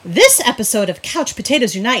This episode of Couch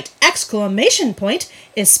Potatoes Unite!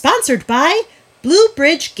 Is sponsored by Blue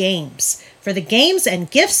Bridge Games. For the games and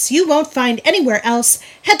gifts you won't find anywhere else,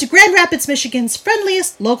 head to Grand Rapids, Michigan's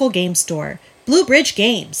friendliest local game store, Blue Bridge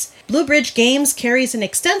Games. Blue Bridge Games carries an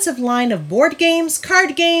extensive line of board games,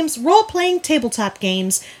 card games, role-playing tabletop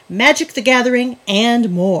games, Magic the Gathering, and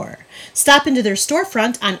more. Stop into their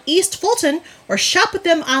storefront on East Fulton or shop with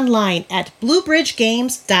them online at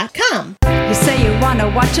bluebridgegames.com. You say you wanna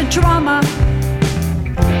watch a drama.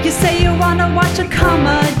 You say you wanna watch a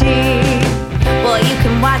comedy. Well, you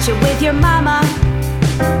can watch it with your mama,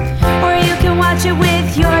 or you can watch it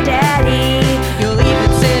with your daddy. You'll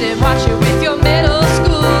even sit and watch it with your middle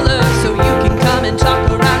schooler, so you can come and talk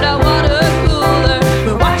around a water cooler.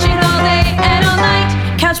 We're watching all day and all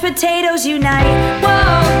night. Couch Potatoes Unite.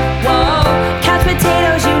 Whoa, whoa. Couch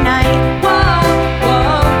Potatoes Unite. Whoa,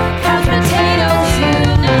 whoa. Couch Potatoes Unite.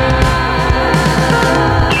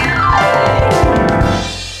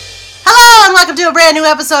 Hello and welcome to a brand new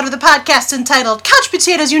episode of the podcast entitled Couch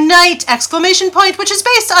Potatoes Unite! Which is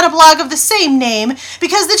based on a blog of the same name,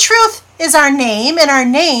 because the truth is our name, and our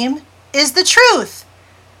name is the truth.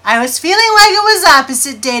 I was feeling like it was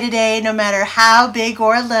opposite day today, no matter how big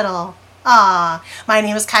or little. My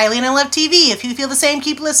name is Kylie and I love TV. If you feel the same,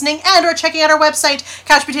 keep listening and or checking out our website,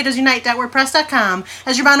 couchpotatoesunite.wordpress.com,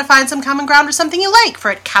 as you're bound to find some common ground or something you like,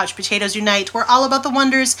 for at Couch Potatoes Unite, we're all about the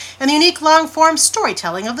wonders and the unique long-form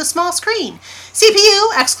storytelling of the small screen.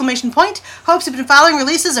 CPU, ! Hopes you've been following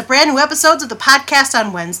releases of brand new episodes of the podcast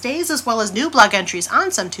on Wednesdays, as well as new blog entries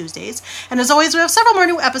on some Tuesdays, and as always, we have several more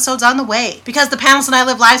new episodes on the way. Because the panels and I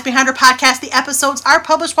live lives behind our podcast, the episodes are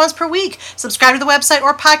published once per week. Subscribe to the website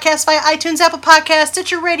or podcast via iTunes, Apple Podcasts,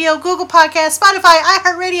 Stitcher Radio, Google Podcasts, Spotify,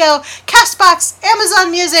 iHeartRadio, CastBox,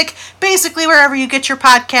 Amazon Music, basically wherever you get your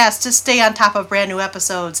podcasts to stay on top of brand new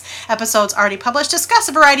episodes. Episodes already published discuss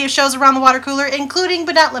a variety of shows around the water cooler, including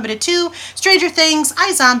but not limited to Stranger Things,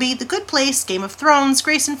 iZombie, The Good Place, Game of Thrones,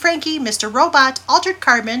 Grace and Frankie, Mr. Robot, Altered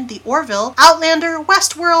Carbon, The Orville, Outlander,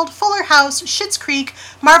 Westworld, Fuller House, Schitt's Creek,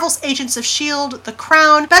 Marvel's Agents of S.H.I.E.L.D., The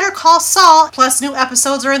Crown, Better Call Saul, plus new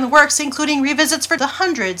episodes are in the works, including revisits for The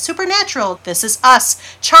 100, Supernatural, This Is Us,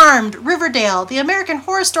 Charmed, Riverdale, the American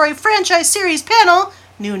Horror Story franchise series panel,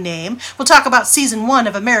 new name. We'll talk about Season 1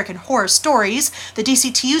 of American Horror Stories. The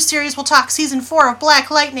DCTU series will talk Season 4 of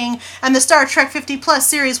Black Lightning, and the Star Trek 50 Plus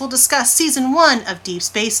series will discuss Season 1 of Deep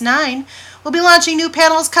Space Nine. We'll be launching new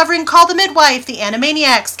panels covering Call the Midwife, The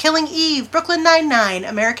Animaniacs, Killing Eve, Brooklyn Nine-Nine,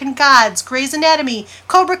 American Gods, Grey's Anatomy,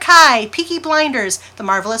 Cobra Kai, Peaky Blinders, The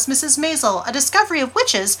Marvelous Mrs. Maisel, A Discovery of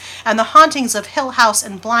Witches, and The Hauntings of Hill House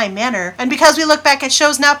and Bly Manor. And because we look back at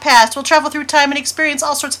shows now past, we'll travel through time and experience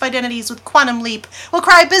all sorts of identities with Quantum Leap. We'll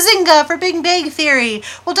cry Bazinga for Big Bang Theory.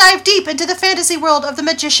 We'll dive deep into the fantasy world of The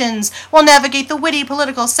Magicians. We'll navigate the witty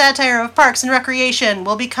political satire of Parks and Recreation.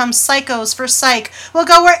 We'll become psychos for Psych. We'll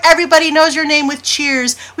go where everybody knows your name with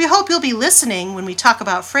Cheers. We hope you'll be listening when we talk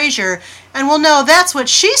about Frasier, and we'll know that's what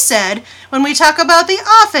she said when we talk about The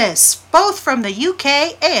Office, both from the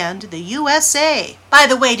UK and the USA. By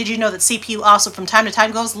the way, did you know that CPU also from time to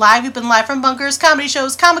time goes live? We've been live from bunkers, comedy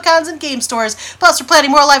shows, Comic-Cons, and game stores. Plus, we're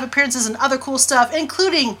planning more live appearances and other cool stuff,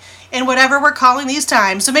 including in whatever we're calling these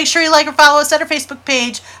times. So make sure you like or follow us at our Facebook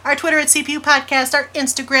page, our Twitter at CPU Podcast, our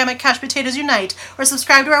Instagram at Couch Potatoes Unite, or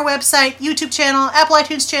subscribe to our website, YouTube channel, Apple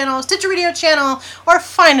iTunes channel, Stitcher Radio channel, or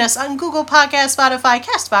find us on Google Podcasts, Spotify,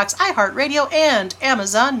 CastBox, iHeartRadio, and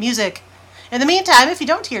Amazon Music. In the meantime, if you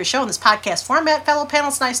don't hear a show in this podcast format, fellow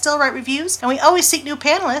panelists and I still write reviews, and we always seek new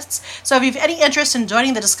panelists. So if you have any interest in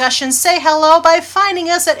joining the discussion, say hello by finding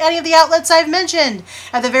us at any of the outlets I've mentioned.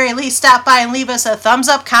 At the very least, stop by and leave us a thumbs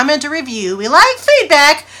up, comment, or review. We like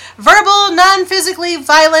feedback. Verbal, non-physically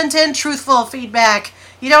violent, and truthful feedback.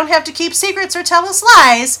 You don't have to keep secrets or tell us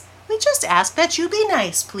lies. We just ask that you be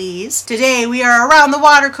nice, please. Today we are around the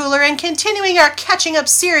water cooler and continuing our catching up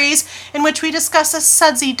series in which we discuss a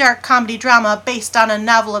sudsy dark comedy drama based on a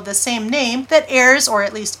novel of the same name that airs, or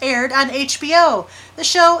at least aired, on HBO. The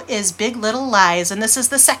show is Big Little Lies, and this is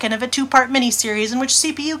the second of a two-part miniseries in which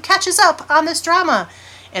CPU catches up on this drama.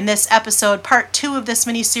 In this episode, part 2 of this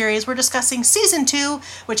miniseries, we're discussing Season 2,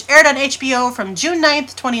 which aired on HBO from June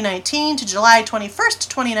 9th, 2019 to July 21st,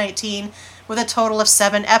 2019, with a total of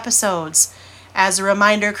 7 episodes. As a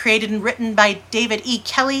reminder, created and written by David E.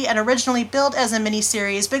 Kelley and originally billed as a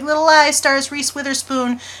miniseries, Big Little Lies stars Reese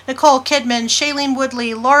Witherspoon, Nicole Kidman, Shailene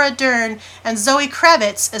Woodley, Laura Dern, and Zoe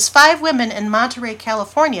Kravitz as 5 women in Monterey,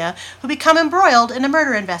 California, who become embroiled in a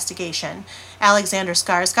murder investigation. Alexander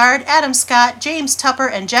Skarsgård, Adam Scott, James Tupper,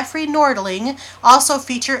 and Jeffrey Nordling also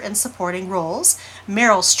feature in supporting roles.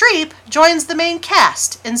 Meryl Streep joins the main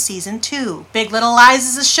cast in Season 2. Big Little Lies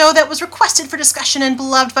is a show that was requested for discussion and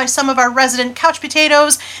beloved by some of our resident couch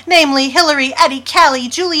potatoes, namely Hillary, Eddie, Callie,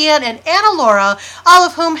 Julianne, and Anna Laura, all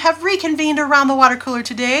of whom have reconvened around the water cooler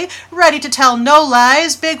today, ready to tell no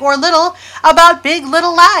lies, big or little, about Big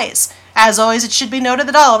Little Lies. As always, it should be noted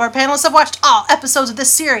that all of our panelists have watched all episodes of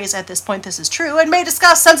this series. At this point, this is true, and may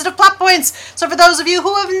discuss sensitive plot points. So for those of you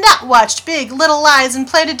who have not watched Big Little Lies and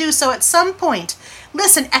plan to do so at some point,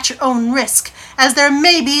 listen at your own risk, as there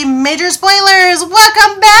may be major spoilers.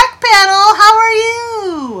 Welcome back, panel! How are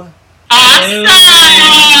you?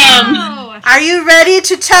 Awesome! Are you ready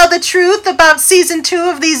to tell the truth about Season 2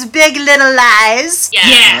 of these Big Little Lies?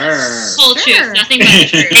 Yes. Full truth, nothing but the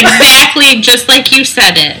truth. Exactly, just like you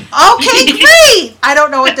said it. Okay, great! I don't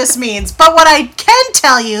know what this means, but what I can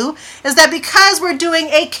tell you is that because we're doing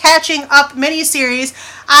a catching up miniseries,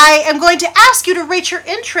 I am going to ask you to rate your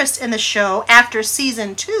interest in the show after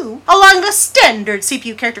Season 2 along the standard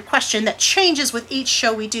CPU character question that changes with each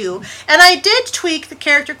show we do. And I did tweak the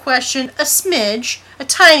character question a smidge, a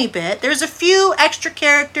tiny bit. There's a few extra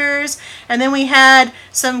characters, and then we had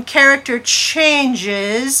some character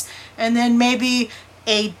changes, and then maybe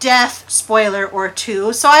a death spoiler or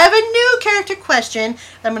two. So I have a new character question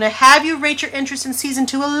that I'm going to have you rate your interest in Season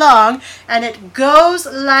 2 along, and it goes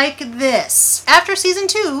like this. After Season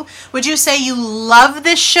 2, would you say you love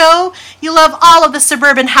this show? You love all of the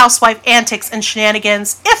suburban housewife antics and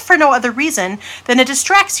shenanigans, if for no other reason than it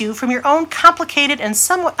distracts you from your own complicated and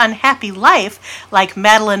somewhat unhappy life, like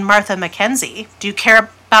Madeline Martha Mackenzie? Do you care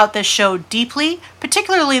about this show deeply,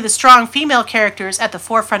 particularly the strong female characters at the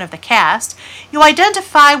forefront of the cast? You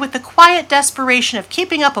identify with the quiet desperation of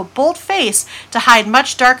keeping up a bold face to hide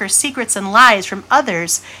much darker secrets and lies from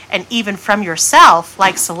others, and even from yourself,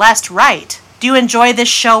 like Celeste Wright. Do you enjoy this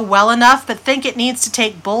show well enough but think it needs to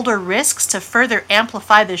take bolder risks to further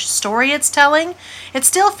amplify the story it's telling? It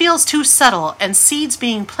still feels too subtle, and seeds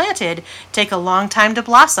being planted take a long time to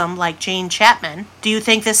blossom, like Jane Chapman. Do you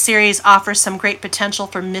think this series offers some great potential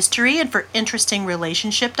for mystery and for interesting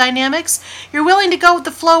relationship dynamics? You're willing to go with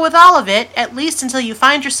the flow with all of it, at least until you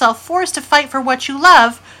find yourself forced to fight for what you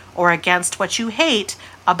love, or against what you hate,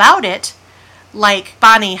 about it, like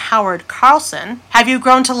Bonnie Howard Carlson. Have you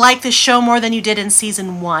grown to like this show more than you did in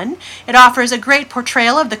Season 1? It offers a great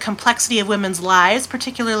portrayal of the complexity of women's lives,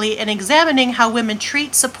 particularly in examining how women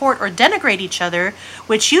treat, support, or denigrate each other,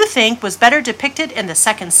 which you think was better depicted in the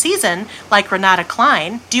second season, like Renata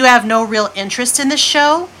Klein. Do you have no real interest in this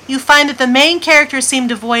show? You find that the main characters seem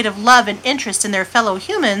devoid of love and interest in their fellow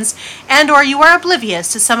humans, and or you are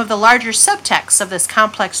oblivious to some of the larger subtexts of this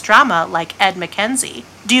complex drama, like Ed Mackenzie.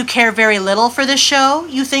 Do you care very little for this show?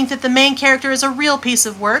 You think that the main character is a real piece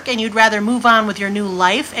of work, and you'd rather move on with your new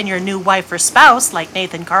life and your new wife or spouse, like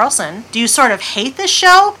Nathan Carlson. Do you sort of hate this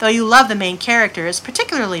show? Though you love the main characters,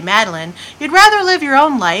 particularly Madeline, you'd rather live your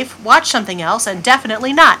own life, watch something else, and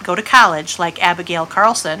definitely not go to college, like Abigail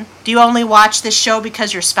Carlson. Do you only watch this show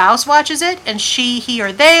because your spouse watches it, and she, he,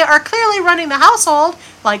 or they are clearly running the household,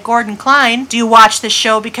 like Gordon Klein? Do you watch this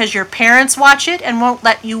show because your parents watch it and won't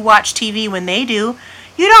let you watch TV when they do?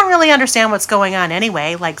 You don't really understand what's going on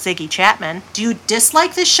anyway, like Ziggy Chapman. Do you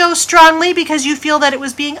dislike this show strongly because you feel that it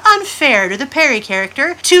was being unfair to the Perry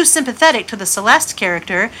character, too sympathetic to the Celeste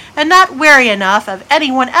character, and not wary enough of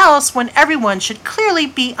anyone else when everyone should clearly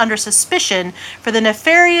be under suspicion for the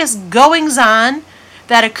nefarious goings-on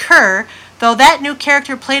that occur, though that new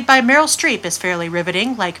character played by Meryl Streep is fairly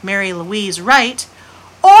riveting, like Mary Louise Wright?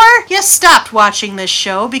 Or you stopped watching this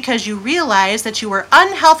show because you realized that you were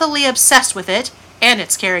unhealthily obsessed with it and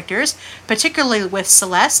its characters, particularly with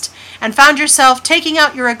Celeste, and found yourself taking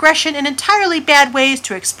out your aggression in entirely bad ways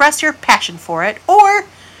to express your passion for it, or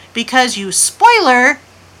because you, spoiler,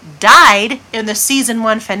 died in the Season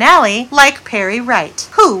 1 finale, like Perry Wright.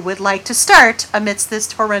 Who would like to start amidst this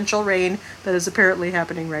torrential rain that is apparently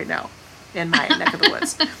happening right now in my neck of the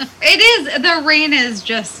woods? It is. The rain is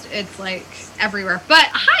just, it's like everywhere.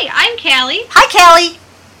 But hi, I'm Callie. Hi, Callie.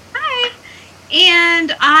 Hi.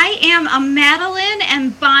 And I am a Madeline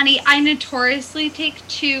and Bonnie. I notoriously take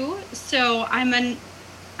two, so I'm a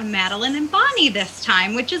Madeline and Bonnie this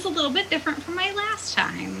time, which is a little bit different from my last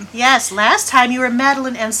time. Yes, last time you were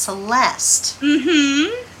Madeline and Celeste.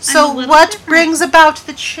 Mm-hmm. So what brings about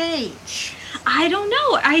the change? I don't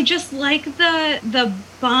know. I just like the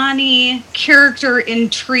Bonnie character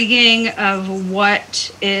intriguing of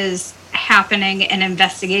what is happening in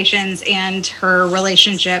investigations and her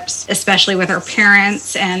relationships, especially with her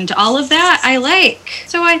parents and all of that I like.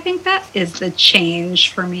 So I think that is the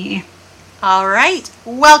change for me. All right.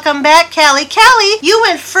 Welcome back, Callie. Callie, you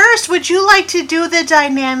went first. Would you like to do the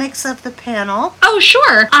dynamics of the panel? Oh,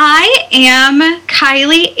 sure. I am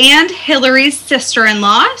Kylie and Hillary's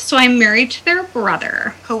sister-in-law, so I'm married to their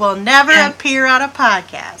brother. Who will never appear on a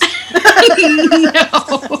podcast. That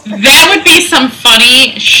would be some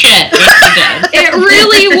funny shit if he did. It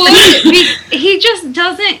really would. He just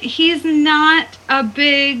doesn't, he's not a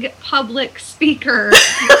big public speaker.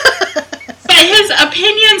 But his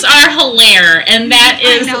opinions are hilarious, and that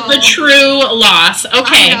is the true loss.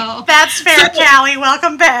 Okay. That's fair, Callie.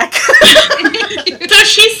 Welcome back. So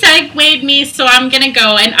she segued me, so I'm going to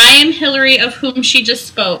go. And I am Hillary, of whom she just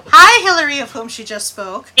spoke. Hi, Hillary, of whom she just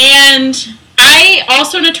spoke. And I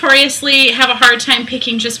also notoriously have a hard time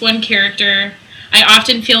picking just one character. I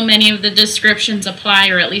often feel many of the descriptions apply,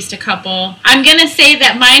 or at least a couple. I'm going to say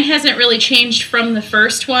that mine hasn't really changed from the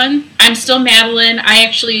first one. I'm still Madeline.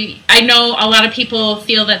 I know a lot of people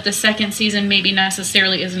feel that the second season maybe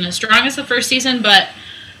necessarily isn't as strong as the first season, but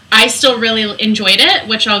I still really enjoyed it,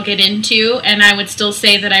 which I'll get into, and I would still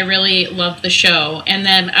say that I really love the show. And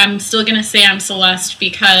then I'm still going to say I'm Celeste,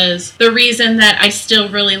 because the reason that I still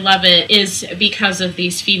really love it is because of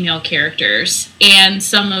these female characters, and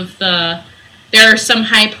there are some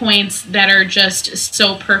high points that are just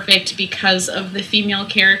so perfect because of the female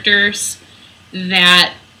characters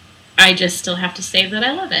that I just still have to say that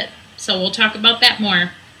I love it. So we'll talk about that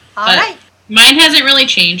more. All right. Mine hasn't really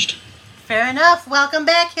changed. Fair enough. Welcome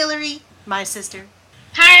back, Hillary, my sister.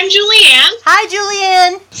 Hi, I'm Julianne. Hi,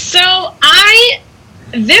 Julianne. So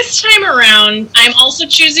this time around, I'm also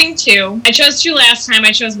choosing two. I chose two last time.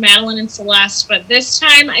 I chose Madeline and Celeste, but this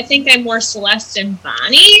time I think I'm more Celeste and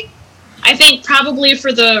Bonnie. I think probably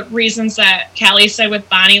for the reasons that Callie said with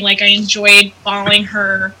Bonnie, like I enjoyed following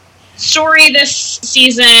her story this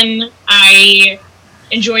season. I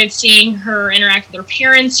enjoyed seeing her interact with her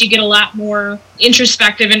parents. You get a lot more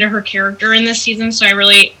introspective into her character in this season, so I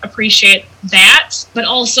really appreciate that. But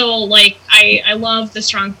also, like, I love the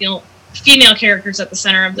strong female characters at the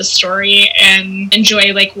center of the story and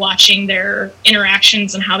enjoy, like, watching their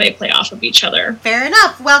interactions and how they play off of each other. Fair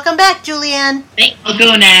enough. Welcome back, Julianne. Thanks. I'll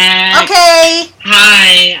go next. Okay.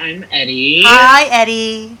 Hi, I'm Eddie. Hi,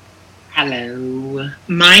 Eddie. Hello.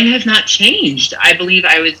 Mine has not changed. I believe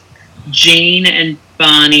I was Jane and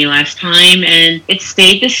Bonnie last time, and it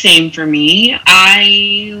stayed the same for me.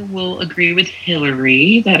 I will agree with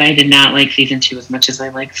Hillary that I did not like season 2 as much as I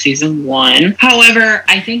liked season 1. However,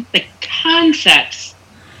 I think the concepts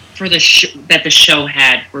for that the show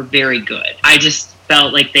had were very good. I just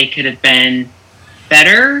felt like they could have been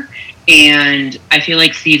better, and I feel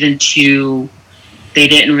like season 2, they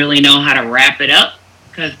didn't really know how to wrap it up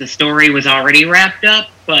because the story was already wrapped up,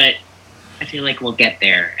 but I feel like we'll get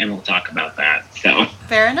there, and we'll talk about that. So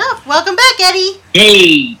Fair enough. Welcome back, Eddie.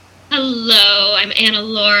 Hey! Hello, I'm Anna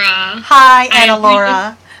Laura. Hi, Anna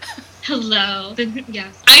Laura. Hello.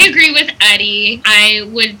 Yes. I agree with Eddie.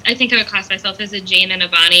 I think I would class myself as a Jane and a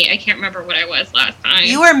Bonnie. I can't remember what I was last time.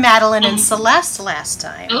 You were Madeline and Celeste last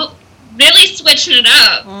time. Oh, really switching it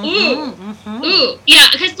up. Ooh. Yeah,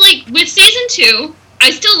 because, like, with season 2, I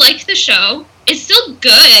still like the show. It's still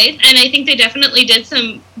good, and I think they definitely did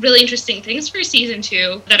some really interesting things for season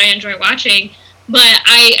 2 that I enjoy watching. But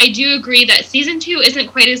I do agree that season 2 isn't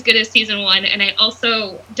quite as good as season 1, and I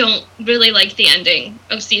also don't really like the ending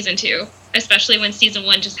of season 2, especially when season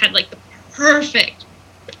 1 just had, like, the perfect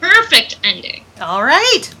ending. All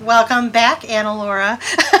right. Welcome back, Anna Laura.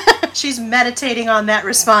 She's meditating on that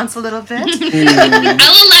response a little bit.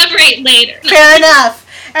 I'll elaborate later. Fair enough.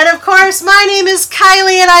 And of course, my name is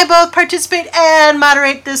Kylie, and I both participate and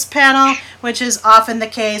moderate this panel, which is often the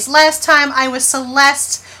case. Last time I was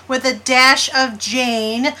Celeste with a dash of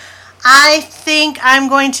Jane. I think I'm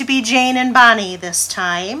going to be Jane and Bonnie this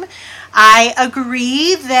time. I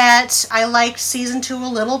agree that I liked season 2 a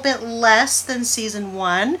little bit less than season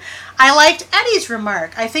 1. I liked Eddie's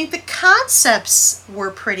remark. I think the concepts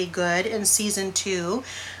were pretty good in season 2.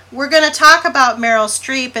 We're going to talk about Meryl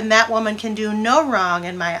Streep, and that woman can do no wrong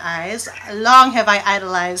in my eyes. Long have I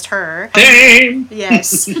idolized her. Same.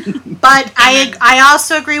 Yes. But I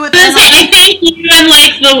also agree with Anna. I think even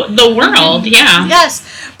like the world, yeah. Yes.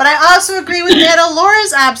 But I also agree with Anna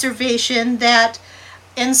Laura's observation that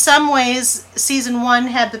in some ways season 1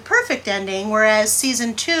 had the perfect ending, whereas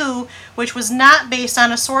season 2, which was not based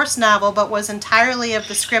on a source novel but was entirely of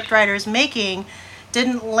the scriptwriter's making,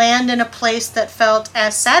 didn't land in a place that felt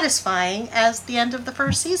as satisfying as the end of the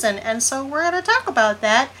first season. And so we're going to talk about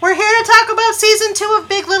that. We're here to talk about season 2 of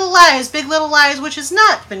Big Little Lies. Big Little Lies, which has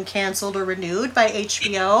not been canceled or renewed by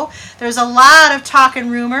HBO. There's a lot of talk and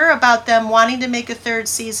rumor about them wanting to make a third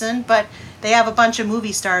season, but they have a bunch of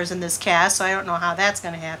movie stars in this cast, so I don't know how that's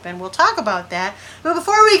going to happen. We'll talk about that. But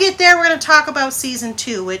before we get there, we're going to talk about season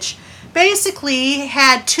 2, which basically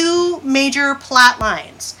had 2 major plot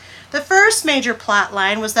lines. The first major plot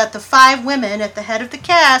line was that the 5 women at the head of the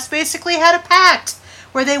cast basically had a pact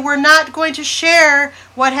where they were not going to share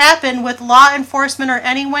what happened with law enforcement or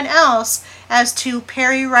anyone else as to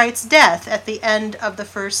Perry Wright's death at the end of the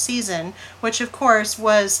first season, which of course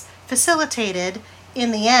was facilitated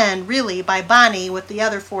in the end, really, by Bonnie, with the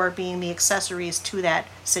other 4 being the accessories to that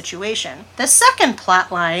situation. The second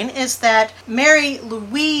plot line is that Mary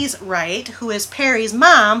Louise Wright, who is Perry's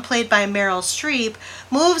mom, played by Meryl Streep,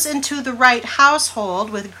 moves into the Wright household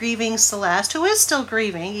with grieving Celeste, who is still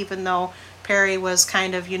grieving, even though Perry was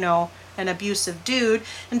kind of, an abusive dude,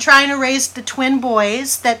 and trying to raise the twin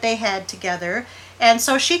boys that they had together. And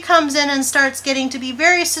so she comes in and starts getting to be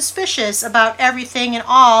very suspicious about everything and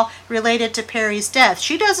all related to Perry's death.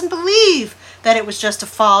 She doesn't believe that it was just a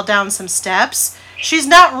fall down some steps. She's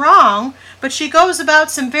not wrong, but she goes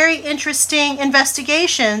about some very interesting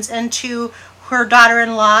investigations into her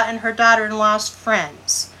daughter-in-law and her daughter-in-law's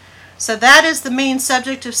friends. So that is the main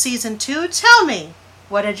subject of season 2. Tell me,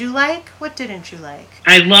 what did you like? What didn't you like?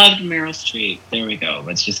 I loved Meryl Streep. There we go.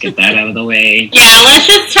 Let's just get that out of the way. Yeah, let's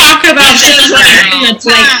just talk about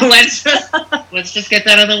Let's just get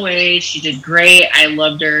that out of the way. She did great. I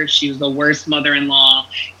loved her. She was the worst mother-in-law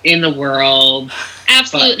in the world.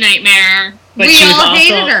 Absolute nightmare. But We she was all also,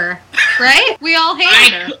 hated her, right? We all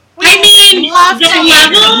hated her. That's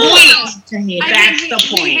the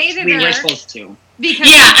we point. hated We were her. supposed to. Because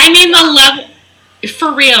the level,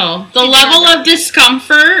 for real, the level of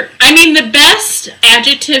discomfort, the best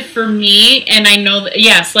adjective for me, and I know that,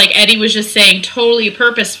 yes, like Eddie was just saying, totally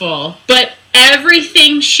purposeful, but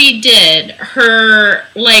everything she did, her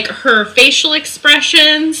facial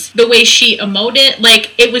expressions, the way she emoted,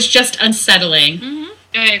 it was just unsettling. Mm-hmm.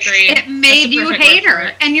 I agree. it made That's a you perfect hate word for her,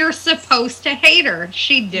 it. and you're supposed to hate her.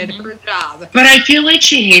 She did her job. But I feel like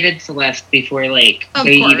she hated Celeste before, Of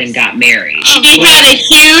they course. even got married. She had a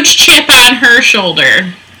huge chip on her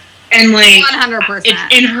shoulder. And,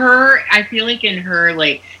 100%. in her, I feel like in her,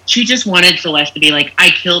 she just wanted Celeste to be like, I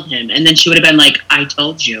killed him. And then she would have been like, I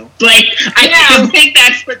told you. I feel like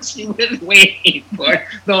that's what she was waiting for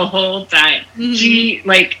the whole time. Mhm. She,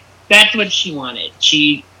 that's what she wanted.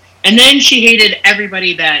 And then she hated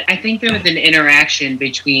everybody that, I think there was an interaction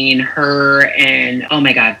between her and, oh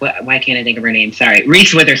my God, why can't I think of her name? Sorry.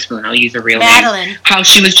 Reese Witherspoon. I'll use her real name. Madeline. How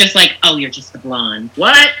she was just like, oh, you're just a blonde.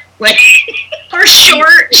 What? Or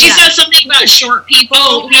short. She said something about short people.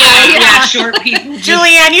 Oh, yeah, short people.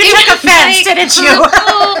 Julianne, you took offense, didn't you?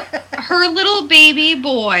 Her little baby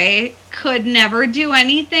boy could never do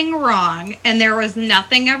anything wrong, and there was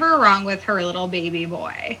nothing ever wrong with her little baby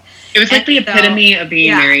boy. It was like the And so, epitome of being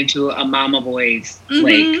yeah. married to a mama boy's,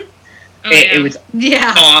 Mhm. it was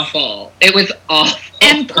Yeah. awful. It was awful.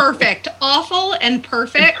 And perfect. Awful and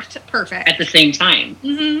perfect. Perfect. At the same time.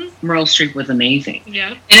 Mm-hmm. Meryl Streep was amazing. Yeah.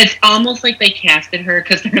 And it's almost like they casted her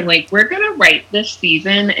because they're like, we're going to write this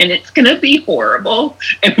season and it's going to be horrible.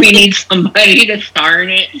 And we need somebody to star in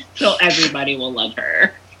it so everybody will love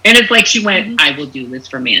her. And it's like she went, I will do this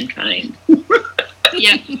for mankind.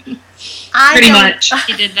 Yeah. Pretty much.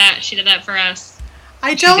 She did that. She did that for us.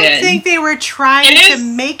 I don't did. think they were trying It to is-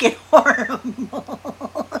 make it horrible.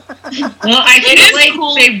 Well, I It feel is like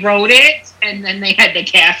cool. they wrote it and then they had to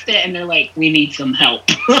cast it and they're like, we need some help.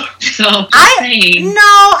 So,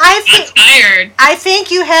 Tired. I think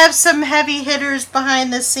you have some heavy hitters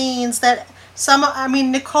behind the scenes that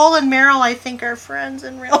Nicole and Meryl, I think, are friends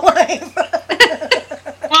in real life. Well,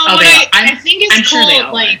 Oh, what they are. I think is I'm sure they cool,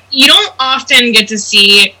 all like, are. you don't often get to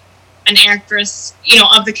see an actress,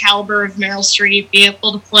 of the caliber of Meryl Streep be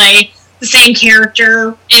able to play the same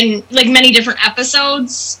character in, many different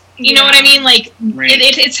episodes. You know what I mean? Right.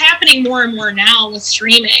 It's happening more and more now with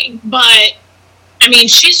streaming. But,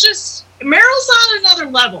 Meryl's on another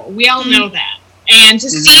level. We all know that. And to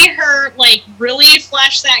see her, really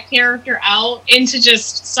flesh that character out into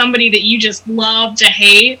just somebody that you just love to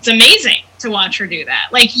hate, it's amazing to watch her do that.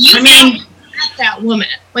 Met that woman.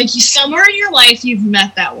 Somewhere in your life, you've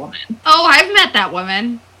met that woman. Oh, I've met that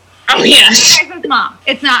woman. Oh, yes. It's his mom.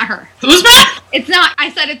 It's not her. Who's that? It's not. I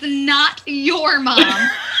said it's not your mom.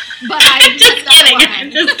 But I'm Just kidding.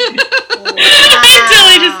 I'm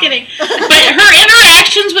totally just kidding. But her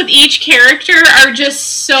interactions with each character are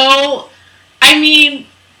just so,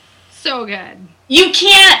 So good. you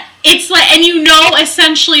can't, it's and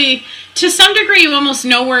essentially, to some degree, you almost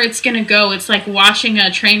know where it's going to go. It's like watching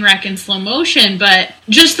a train wreck in slow motion, but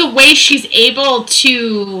just the way she's able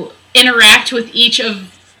to interact with each of,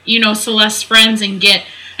 Celeste's friends and get,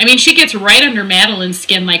 I mean, she gets right under Madeline's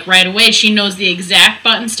skin, like, right away. She knows the exact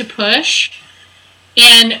buttons to push.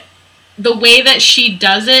 And the way that she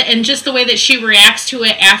does it, and just the way that she reacts to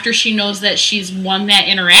it after she knows that she's won that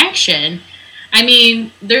interaction, I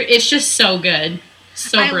mean, it's just so good.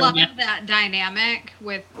 So brilliant. I love that dynamic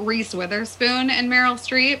with Reese Witherspoon and Meryl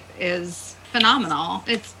Streep is phenomenal.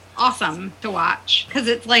 It's awesome to watch because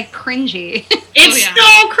it's like cringy. It's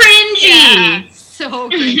so cringy. Yeah, so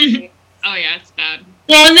cringy. Oh yeah, it's bad.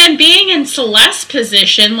 Well, and then being in Celeste's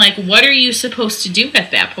position, like, what are you supposed to do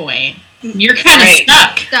at that point? You're kind of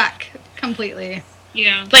stuck. Stuck completely.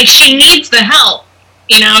 Yeah. Like, she needs the help.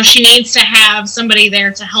 You know, she needs to have somebody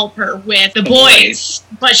there to help her with the boys.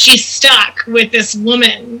 But she's stuck with this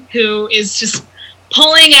woman who is just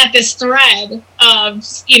pulling at this thread of,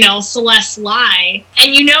 Celeste's lie.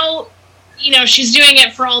 And she's doing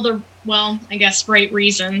it for all the, well, I guess right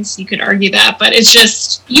reasons. You could argue that. But it's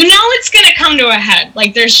just, it's going to come to a head.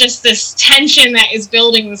 Like, there's just this tension that is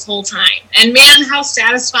building this whole time. And man, how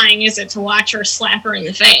satisfying is it to watch her slap her in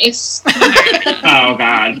the face? Oh,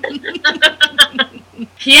 God.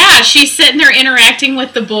 Yeah, she's sitting there interacting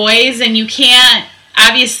with the boys, and you can't,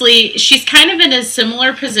 obviously, she's kind of in a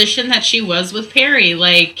similar position that she was with Perry.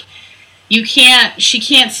 Like, she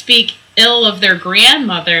can't speak ill of their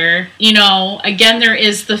grandmother. Again, there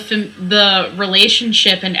is the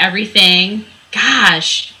relationship and everything.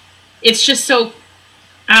 Gosh, it's just so,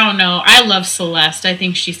 I don't know. I love Celeste. I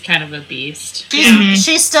think she's kind of a beast.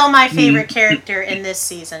 She's still my favorite character in this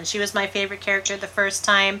season. She was my favorite character the first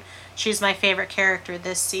time. She's my favorite character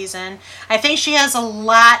this season. I think she has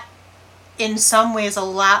in some ways, a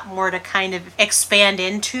lot more to kind of expand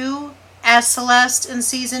into as Celeste in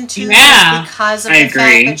season 2. Yeah, because of the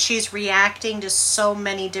fact that she's reacting to so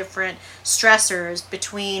many different stressors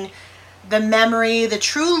between the memory, the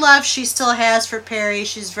true love she still has for Perry.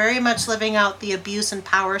 She's very much living out the abuse and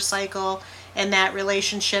power cycle in that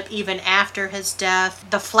relationship even after his death.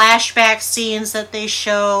 The flashback scenes that they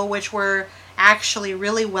show, which were actually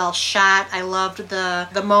really well shot. I loved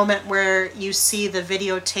the moment where you see the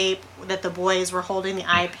videotape that the boys were holding the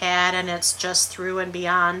iPad and it's just through and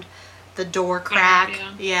beyond the door crack.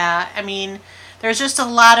 Yeah, I mean, there's just a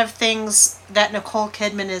lot of things that Nicole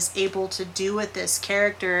Kidman is able to do with this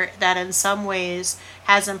character that in some ways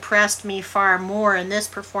has impressed me far more in this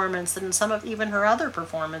performance than in some of even her other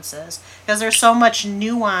performances, because there's so much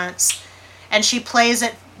nuance and she plays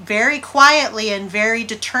it very quietly and very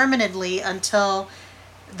determinedly until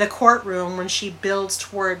the courtroom, when she builds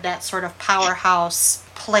toward that sort of powerhouse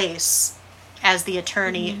place as the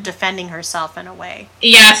attorney defending herself in a way.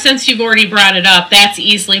 Yeah, since you've already brought it up, that's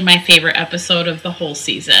easily my favorite episode of the whole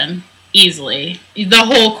season. Easily. The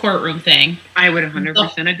whole courtroom thing. I would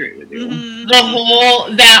 100% agree with you.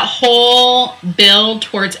 That whole build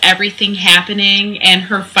towards everything happening and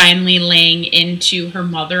her finally laying into her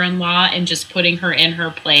mother-in-law and just putting her in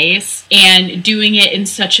her place and doing it in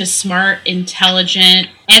such a smart, intelligent,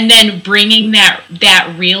 and then bringing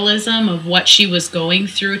that realism of what she was going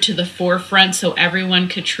through to the forefront so everyone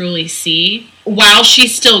could truly see, while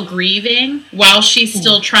she's still grieving, while she's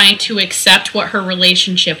still trying to accept what her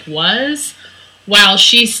relationship was, while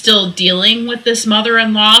she's still dealing with this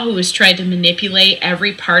mother-in-law who has tried to manipulate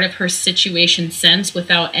every part of her situation since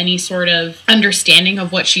without any sort of understanding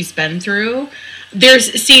of what she's been through.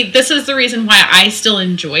 This is the reason why I still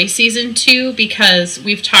enjoy season 2, because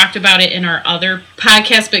we've talked about it in our other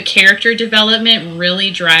podcast, but character development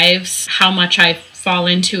really drives how much I fall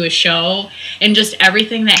into a show, and just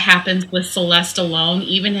everything that happens with Celeste alone,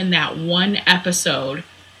 even in that one episode,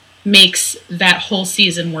 makes that whole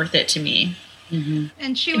season worth it to me.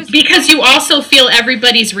 And she was, because you also feel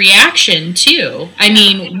everybody's reaction too. I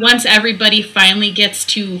mean, once everybody finally gets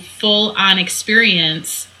to full on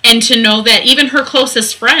experience, and to know that even her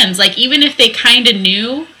closest friends, like, even if they kind of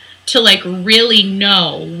knew, to like really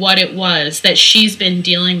know what it was that she's been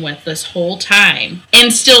dealing with this whole time,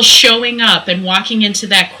 and still showing up and walking into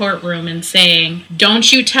that courtroom and saying,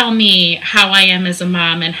 "Don't you tell me how I am as a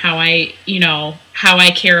mom and how I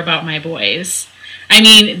care about my boys." I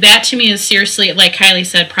mean, that to me is seriously, like Kylie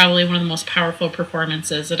said, probably one of the most powerful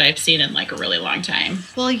performances that I've seen in like a really long time.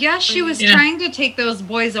 Well, yes, she was trying to take those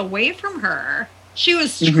boys away from her. She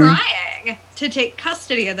was trying to take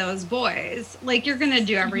custody of those boys. Like, you're going to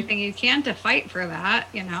do everything you can to fight for that,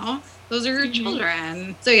 Those are your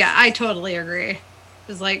children. So, yeah, I totally agree. It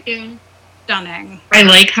was, like, stunning. I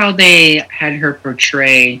like how they had her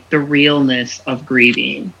portray the realness of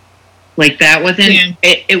grieving. Like, that wasn't...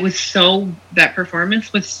 It was so... That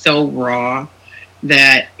performance was so raw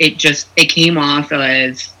that it came off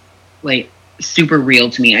as, like, super real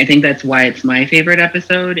to me. I think that's why it's my favorite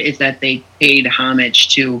episode, is that they paid homage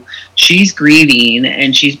to, she's grieving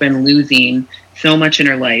and she's been losing so much in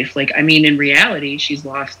her life. Like, I mean, in reality, she's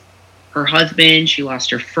lost her husband, she lost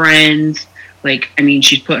her friends. Like, I mean,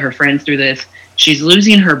 she's put her friends through this. She's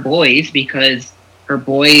losing her boys because her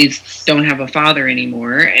boys don't have a father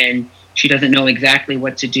anymore, and she doesn't know exactly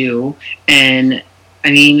what to do. And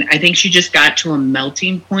I mean, I think she just got to a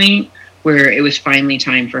melting point where it was finally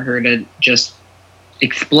time for her to just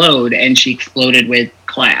explode, and she exploded with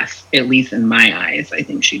class, at least in my eyes. I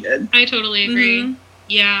think she did. I totally agree. Mhm.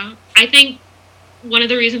 Yeah. I think one of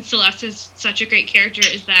the reasons Celeste is such a great character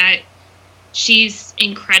is that she's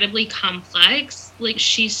incredibly complex. Like,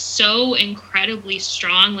 she's so incredibly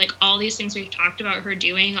strong. Like, all these things we've talked about her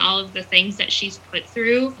doing, all of the things that she's put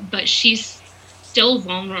through, but she's still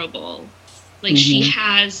vulnerable. Like, she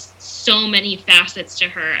has so many facets to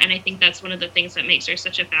her, and I think that's one of the things that makes her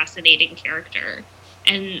such a fascinating character.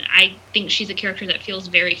 And I think she's a character that feels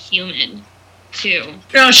very human, too.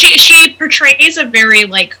 No, she portrays a very,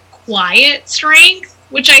 like, quiet strength,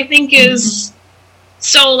 which I think is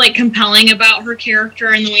so, like, compelling about her character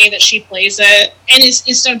and the way that she plays it, and is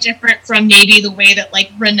so different from maybe the way that, like,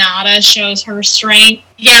 Renata shows her strength.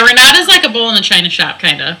 Yeah, Renata's like a bull in a china shop,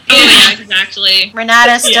 kind of. Oh, yeah, exactly.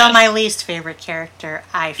 Renata's still Yes. my least favorite character,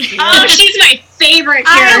 I feel. Oh, she's my favorite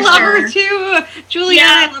I character. love her too. Julianne,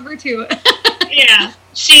 Yeah. I love her too. Yeah,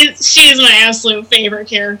 she's my absolute favorite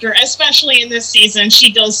character, especially in this season.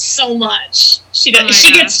 She does so much. She Oh my she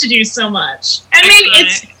God. gets to do so much. I mean,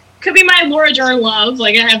 Iconic. could be my Laura Dern love.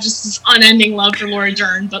 Like, I have just this unending love for Laura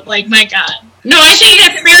Dern, but, like, my God. No, I think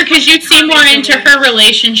that's fair because you'd see more into her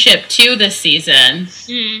relationship too this season.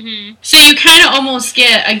 Mm-hmm. So you kind of almost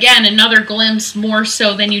get, again, another glimpse more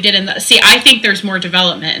so than you did in the... See, I think there's more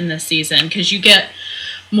development in this season because you get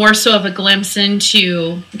more so of a glimpse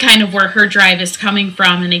into kind of where her drive is coming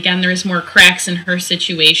from. And again, there's more cracks in her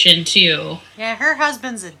situation too. Yeah, her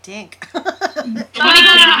husband's a dink. Oh my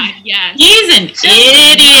God, yes. He's an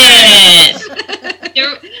idiot!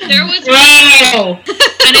 There was Bro!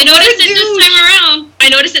 and I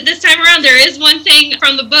noticed it this time around. There is one thing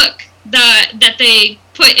from the book that they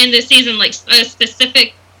put in this season, like a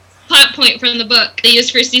specific plot point from the book they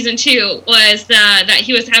used for season 2 was that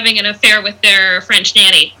he was having an affair with their French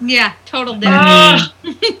nanny. Yeah, total dick. That's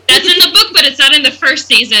in the book, but it's not in the first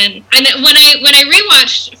season. And when I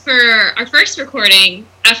rewatched for our first recording,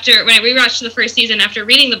 when I rewatched the first season after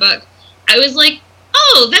reading the book, I was like,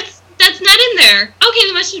 oh, that's not in there. Okay,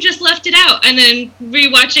 they must have just left it out. And then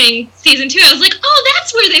rewatching season 2, I was like, oh,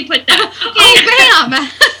 that's where they put that. Okay. Oh, bam!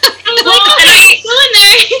 I was like, oh, it's still in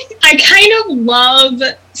there. I kind of love,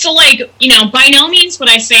 so, like, you know, by no means would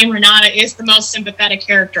I say Renata is the most sympathetic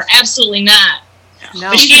character. Absolutely not.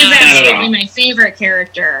 No, But she is not at absolutely all. my favorite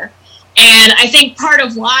character. And I think part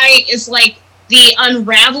of why is, like, the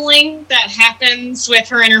unraveling that happens with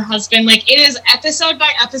her and her husband. Like, it is episode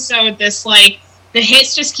by episode, this, like, the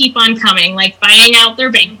hits just keep on coming, like, finding out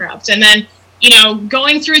they're bankrupt. And then, you know,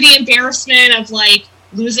 going through the embarrassment of, like,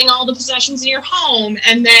 losing all the possessions in your home,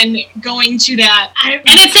 and then going to that. And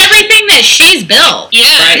it's everything that she's built. Yeah.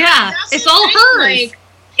 Right. Yeah, That's it's the all thing, hers. like,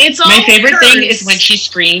 it's all My favorite hers. thing is when she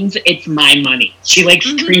screams, "It's my money." She like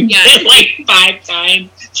screams Yes. it like 5 times.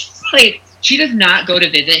 She's like, she does not go to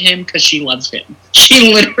visit him because she loves him.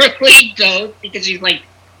 She literally goes because she's like,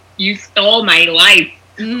 "You stole my life.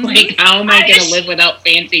 Like, how am I gonna live without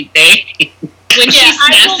fancy things?" When she Yeah,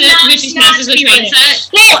 I will smashes not the be train rich. set.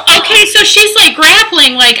 Well, okay, so she's like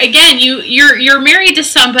grappling, like, again, you're married to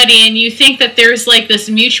somebody and you think that there's like this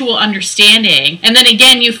mutual understanding, and then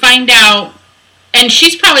again you find out, and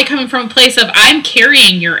she's probably coming from a place of, I'm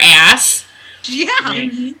carrying your ass, Yeah.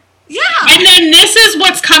 Yeah. and then this is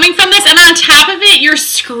what's coming from this, and on top of it, you're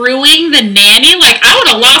screwing the nanny. Like, I would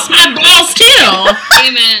have lost my balls too.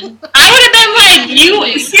 Amen. I would have been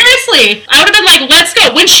like, seriously, I would have been like, let's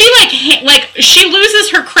go. When she like she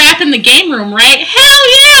loses her crap in the game room, right? Hell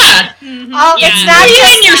yeah! Oh, Yeah. it's not You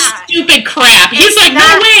just and your that. stupid crap. He's It's like,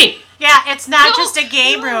 not- no, wait. Yeah, it's not No, just a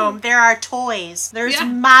game no. room. There are toys. There's Yeah.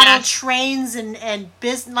 model Yes. trains and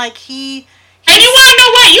business. Like he And you want to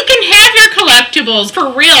know what? You can have your collectibles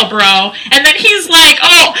for real, bro. And then he's like,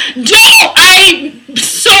 oh, don't! I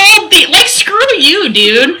sold the... Like, screw you,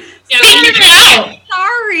 dude. Yeah, Figure it out.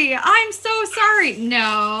 Sorry. I'm so sorry.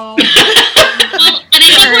 No. Well, and I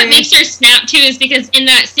think Sorry. what makes her snap too is because in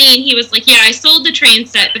that scene he was like, "Yeah, I sold the train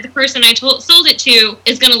set, but the person I sold it to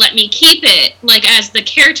is gonna let me keep it, like as the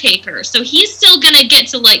caretaker. So he's still gonna get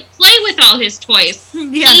to like play with all his toys.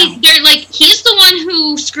 Yeah. They're like he's the one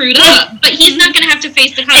who screwed up, but he's not gonna have to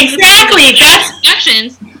face the consequences Exactly. of his That's...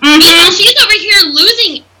 actions. Mhm. Meanwhile, she's over here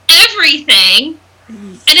losing everything,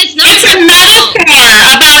 and it's not. It's a metaphor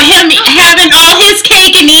about him having all his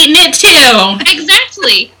cake and eating it too.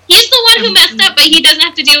 Exactly. He's the one who messed up, but he doesn't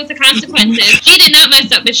have to deal with the consequences. She did not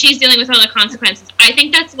mess up, but she's dealing with all the consequences. I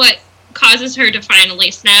think that's what causes her to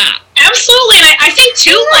finally snap. Absolutely, and I think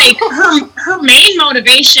too, like her main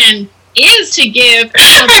motivation is to give.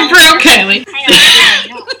 I broke Kylie.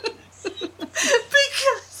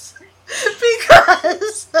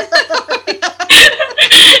 Because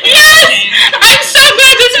Yes! I'm so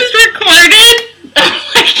glad this is recorded.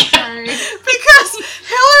 Oh my God. because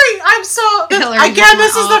Hillary, Hillary again,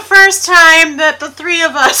 this just is went the first time that the three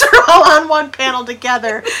of us are all on one panel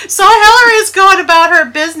together. So Hillary is going about her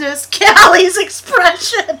business. Callie's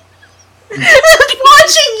expression.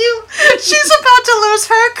 Watching you, she's about to lose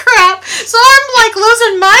her crap. So I'm like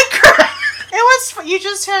losing my crap. You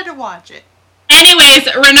just had to watch it. Anyways,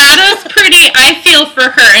 Renata's pretty. I feel for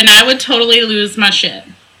her, and I would totally lose my shit.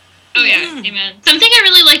 Oh yeah, amen. Something I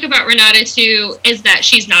really like about Renata too is that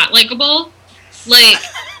she's not likable. Like,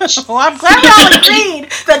 Well, I'm glad we all agreed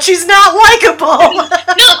that she's not likable.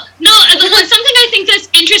 no, something I think that's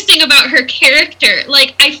interesting about her character.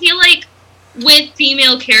 Like, I feel like with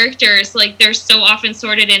female characters, like, they're so often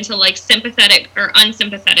sorted into, like, sympathetic or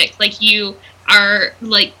unsympathetic. Like, you are,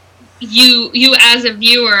 like, you as a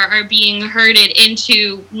viewer are being herded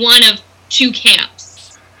into one of two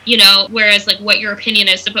camps, you know, whereas, like, what your opinion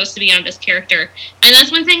is supposed to be on this character. And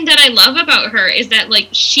that's one thing that I love about her is that, like,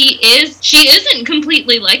 she isn't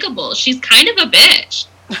completely likable. She's kind of a bitch.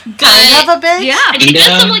 Kind of a bitch? Yeah. And she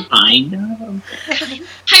does some, like, Kind of.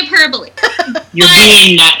 hyperbole.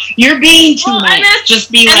 You're being too Well, and nice. that's-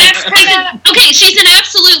 Just be and like that's her. kinda- Okay, she's an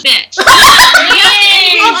absolute bitch.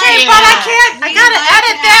 Okay, but I gotta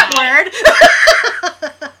edit that word.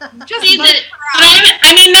 Just She's let a- her out.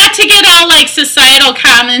 I mean, not to get all like societal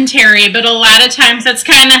commentary, but a lot of times that's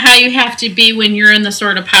kind of how you have to be when you're in the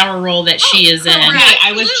sort of power role that she is in. Right,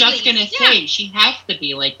 I was just Absolutely, gonna say she has to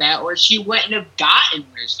be like that, or she wouldn't have gotten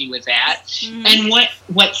where she was at. Mhm. And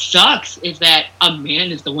what sucks is that a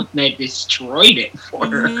man is the one that destroyed it for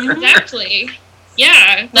her. Exactly.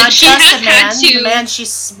 Yeah. Like, Not she just has a man, had to the man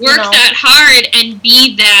she's work that hard and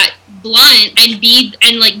be that blunt and be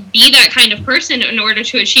that kind of person in order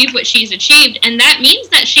to achieve what she's achieved, and that means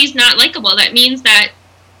that she's not likable. That means that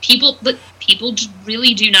people just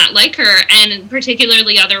really do not like her, and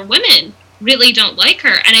particularly other women really don't like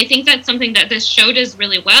her. And I think that's something that this show does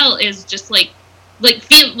really well, is just like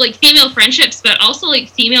female friendships, but also like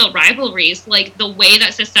female rivalries, like the way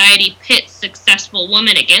that society pits successful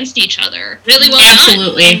women against each other. Really well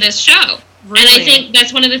Absolutely. done in this show. And I think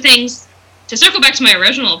that's one of the things, to circle back to my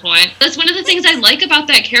original point, that's one of the things I like about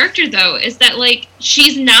that character, though, is that, like,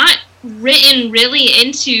 she's not written really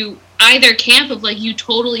into either camp of, like, you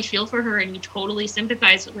totally feel for her and you totally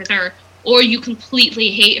sympathize with her, or you completely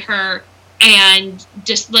hate her and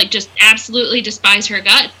just absolutely despise her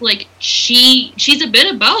guts. Like, she's a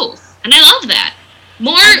bit of both, and I love that.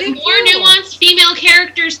 More nuanced female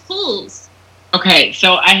characters, pools. Okay,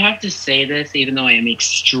 so I have to say this, even though I am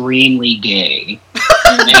extremely gay.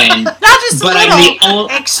 And Not just but a I'm little, the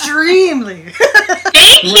only. extremely.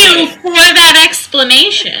 Thank you for that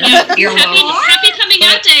explanation. You're welcome. Happy coming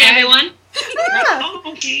out day, everyone. Oh,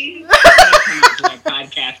 okay.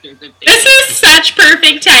 Podcasters. This is such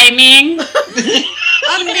perfect timing.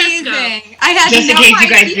 Amazing. I had Just in no case you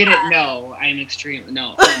guys idea. didn't know, I'm extreme.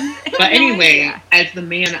 No. But anyway, as the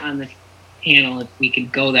man on the panel, if we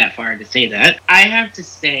could go that far to say that, I have to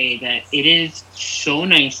say that it is so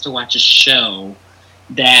nice to watch a show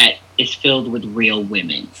that is filled with real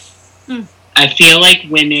women. I feel like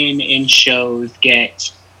women in shows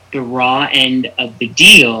get the raw end of the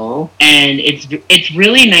deal, and it's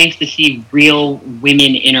really nice to see real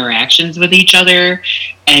women interactions with each other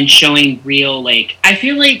and showing real, like, I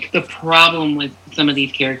feel like the problem with some of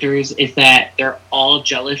these characters is that they're all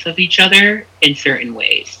jealous of each other in certain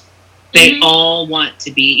ways. They all want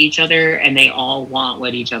to be each other, and they all want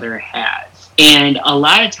what each other has. And a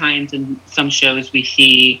lot of times in some shows we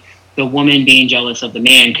see the woman being jealous of the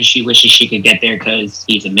man because she wishes she could get there because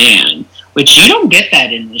he's a man, which you don't get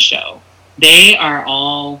that in the show. They are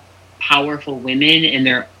all powerful women in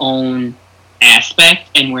their own aspect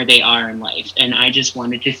and where they are in life. And I just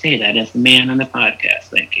wanted to say that as the man on the podcast.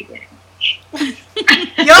 Thank you very much. You're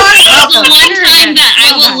That's the welcome. one time that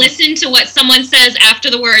I Well will done. listen to what someone says after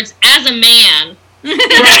the words, as a man.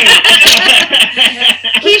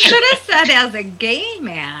 He should have said as a gay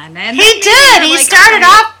man. And He then did. you're He like, started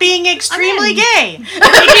oh, off being extremely I'm in. gay.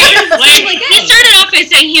 He started off by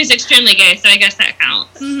saying he was extremely gay, so I guess that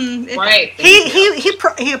counts. mhm, it- Right.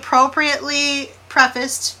 He appropriately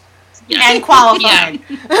prefaced and qualified.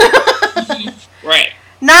 Right.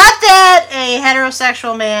 Not that a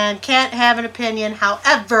heterosexual man can't have an opinion,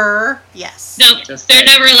 however, yes. No, they're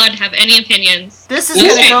never allowed to have any opinions. This is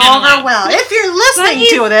going to go over well. If you're listening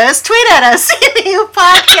to this, tweet at us, CMU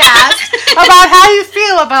Podcast, about how you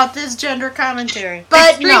feel about this gender commentary.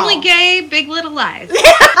 But Extremely no. gay, Big Little Lies.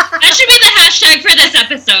 That should be the hashtag for this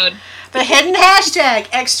episode. The hidden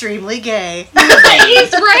hashtag, extremely gay. But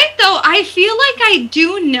he's right, though. I feel like I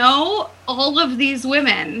do know all of these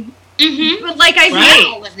women. Mm-hmm. But like I've Right.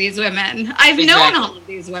 known all of these women. I've known Exactly. all of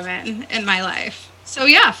these women in my life. So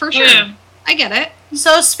yeah, for sure. Yeah. I get it.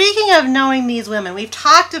 So speaking of knowing these women, we've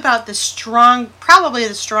talked about probably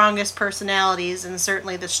the strongest personalities and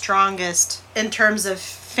certainly the strongest in terms of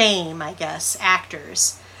fame, I guess,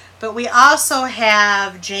 actors. But we also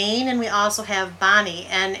have Jane and we also have Bonnie.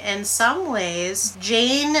 And in some ways,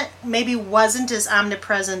 Jane maybe wasn't as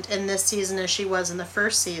omnipresent in this season as she was in the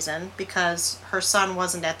first season because her son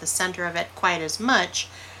wasn't at the center of it quite as much.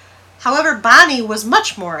 However, Bonnie was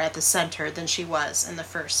much more at the center than she was in the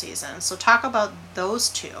first season. So talk about those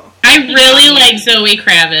two. I really like Zoe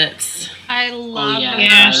Kravitz. I love yeah. her.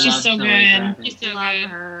 Yeah, I she's love so Zoe good. Kravitz. She's so Love good.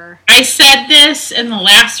 her. I said this in the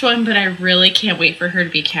last one, but I really can't wait for her to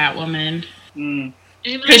be Catwoman. Mm.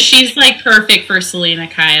 Because she's like perfect for Selena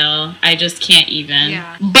Kyle. I just can't even.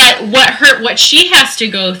 Yeah. But what she has to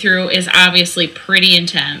go through is obviously pretty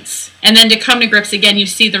intense. And then to come to grips again, you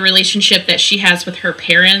see the relationship that she has with her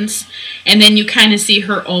parents, and then you kind of see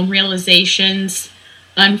her own realizations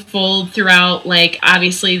unfold throughout, like,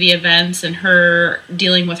 obviously the events and her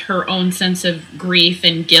dealing with her own sense of grief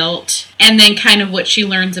and guilt, and then kind of what she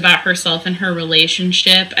learns about herself and her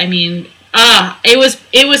relationship. I mean,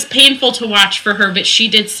 it was painful to watch for her, but she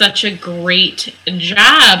did such a great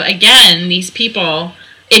job. Again, these people,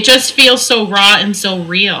 it just feels so raw and so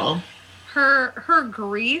real. Her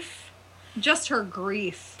grief, just her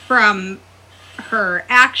grief from her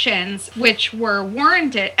actions, which were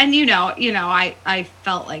warranted, and I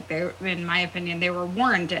felt like they, in my opinion, they were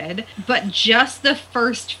warranted, but just the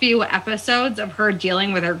first few episodes of her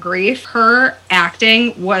dealing with her grief, her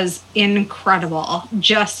acting was incredible.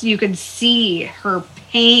 Just, you could see her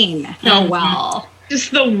pain so well.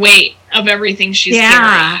 Just the weight of everything she's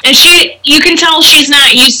Yeah. carrying. And you can tell she's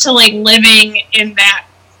not used to like living in that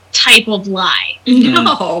type of lie.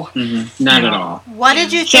 No. Mm-hmm. Not at all. What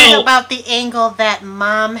did you think So- about the angle that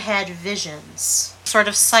Mom had visions? Sort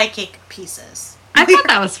of psychic pieces. I thought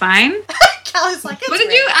that was fine. Kelly's like, it's What did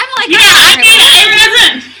great. you? I'm like, Yeah,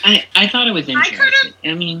 I wasn't. I thought it was interesting.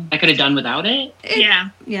 I mean, I could have done without it. Yeah.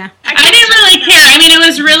 Yeah. I didn't really care. I mean, it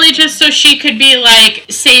was really just so she could be like,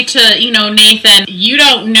 say to, Nathan, you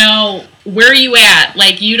don't know where you at.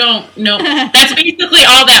 Like, you don't know. That's basically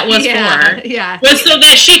all that was for. Yeah. Was so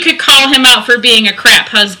that she could call him out for being a crap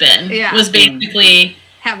husband. Yeah. Was basically,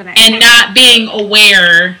 Having it. and not being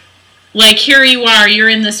aware. Like, here you are, you're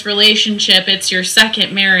in this relationship, it's your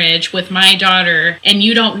second marriage with my daughter, and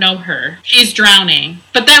you don't know her. She's drowning.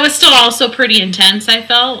 But that was still also pretty intense, I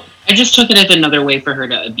felt. I just took it as another way for her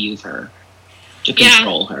to abuse her, to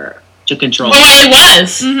control her, to control her. Well, it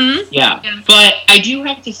was. Mm-hmm. Yeah. Yeah. But I do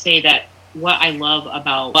have to say that what I love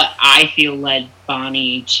about what I feel led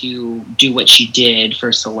Bonnie to do what she did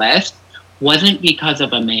for Celeste wasn't because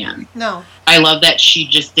of a man. No. I love that she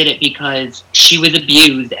just did it because she was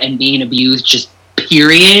abused, and being abused, just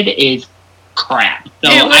period, is crap. So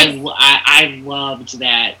I loved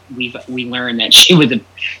that we learned that she was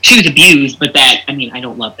abused, but that, I mean, I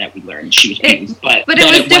don't love that we learned she was abused, but it was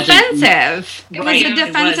that wasn't- defensive. It was Right, a it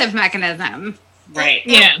defensive was. mechanism. Right.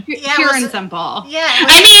 Yeah. Yeah, Pure was and it- simple. Yeah. it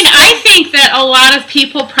was- I mean, I think that a lot of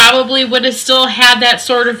people probably would have still had that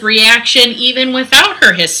sort of reaction even without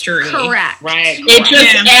her history. Correct. Right. It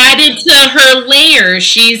just Yeah. added to her layers.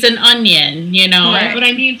 She's an onion, Right. But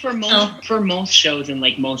I mean, for most shows and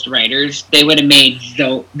like most writers, they would have made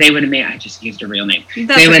I just used her real name.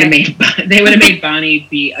 That's They would have okay. made Bonnie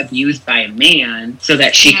be abused by a man so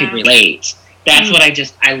that she could relate. That's what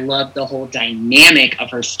I love the whole dynamic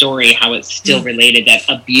of her story, how it's still related, that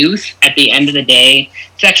abuse at the end of the day,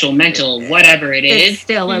 sexual, mental, whatever it It's is.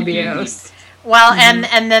 still abuse. Well, and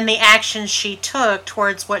then the actions she took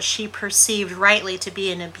towards what she perceived rightly to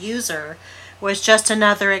be an abuser was just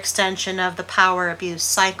another extension of the power abuse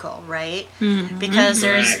cycle, right? Because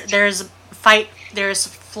there's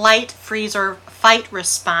flight, freeze, or fight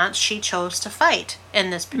response. She chose to fight in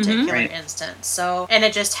this particular instance. So, and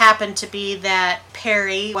it just happened to be that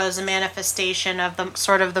Perry was a manifestation of the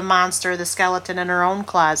sort of the monster, the skeleton in her own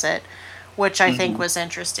closet, which I think was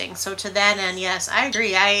interesting. So to that end, yes, I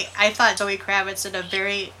agree. I thought Zoe Kravitz did a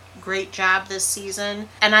very great job this season.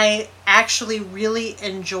 And I actually really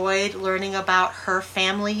enjoyed learning about her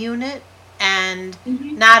family unit, and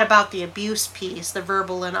not about the abuse piece, the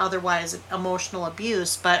verbal and otherwise emotional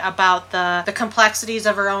abuse, but about the complexities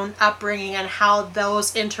of her own upbringing and how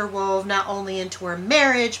those interwove not only into her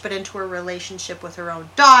marriage, but into her relationship with her own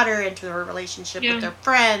daughter, into her relationship with her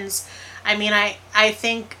friends. I mean, I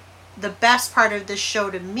think the best part of this show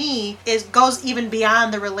to me goes even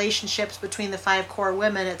beyond the relationships between the 5 core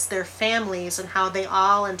women. It's their families and how they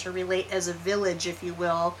all interrelate as a village, if you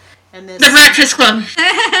will. And this The Breakfast Club.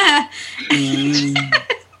 Sorry.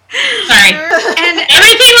 And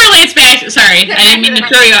everything relates back. Sorry, I didn't mean to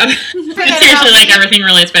throw you up. Seriously, like everything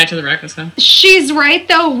relates back to The Breakfast Club. She's right,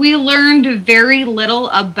 though. We learned very little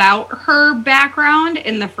about her background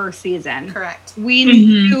in the first season. Correct. We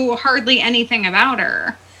knew hardly anything about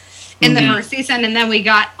her in the first season, and then we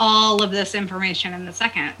got all of this information in the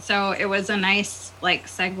second. So it was a nice, like,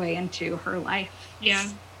 segue into her life. Yeah.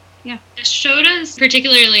 Yeah. The show does,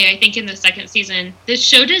 particularly I think in the second season, this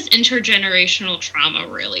show does intergenerational trauma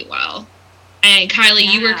really well. And Kylie,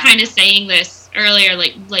 you were kind of saying this earlier,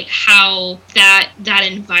 like how that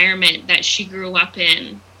environment that she grew up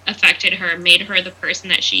in affected her, made her the person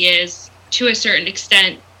that she is, to a certain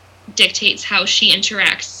extent dictates how she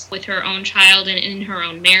interacts with her own child and in her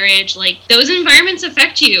own marriage. Like, those environments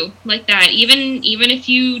affect you like that. Even if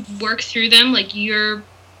you work through them, like, you're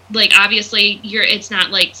like, obviously it's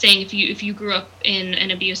not like saying if you grew up in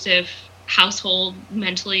an abusive household,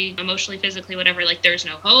 mentally, emotionally, physically, whatever, like, there's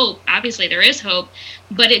no hope. Obviously there is hope,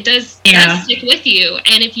 but it does stick with you,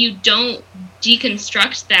 and if you don't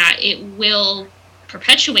deconstruct that, it will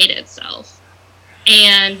perpetuate itself.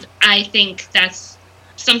 And I think that's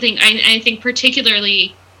something I think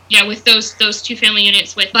particularly with those 2 family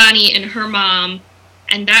units, with Bonnie and her mom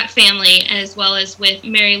and that family, as well as with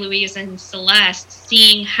Mary Louise and Celeste,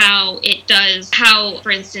 seeing how,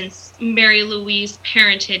 for instance, Mary Louise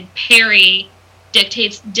parented Perry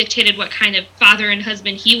dictated what kind of father and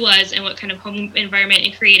husband he was and what kind of home environment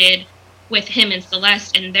it created with him and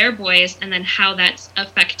Celeste and their boys, and then how that's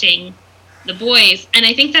affecting the boys. And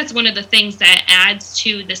I think that's one of the things that adds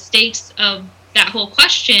to the stakes of that whole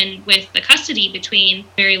question with the custody between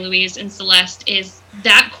Mary Louise and Celeste, is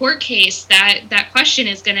that court case, that question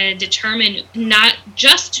is going to determine not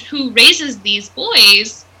just who raises these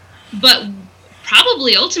boys, but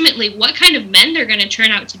probably ultimately what kind of men they're going to turn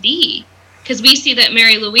out to be. Because we see that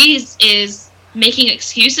Mary Louise is making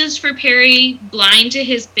excuses for Perry, blind to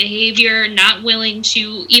his behavior, not willing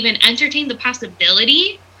to even entertain the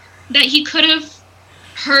possibility that he could have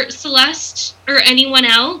hurt Celeste or anyone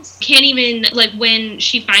else. Can't even, like, when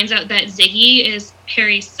she finds out that Ziggy is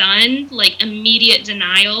Perry's son, like, immediate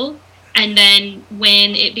denial. And then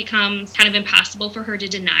when it becomes kind of impossible for her to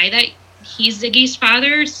deny that he's Ziggy's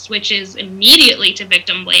father, switches immediately to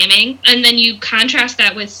victim blaming. And then you contrast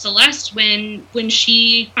that with Celeste when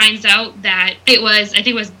she finds out that I think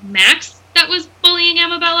it was Max that was bullying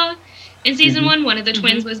Amabella in season 1. One of the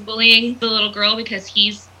twins was bullying the little girl because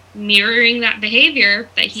he's mirroring that behavior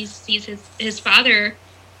that he sees his father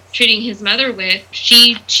treating his mother with.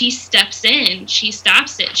 She steps in, she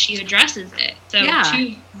stops it, she addresses it. So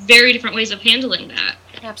 2 very different ways of handling that.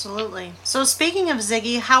 Absolutely. So speaking of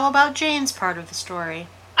Ziggy, how about Jane's part of the story?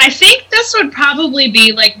 I think this would probably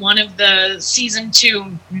be like one of the season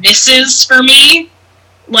 2 misses for me.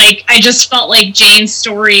 Like, I just felt like Jane's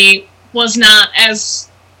story was not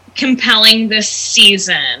as compelling this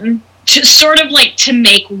season. To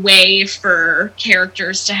make way for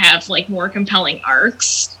characters to have, like, more compelling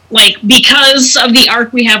arcs. Like, because of the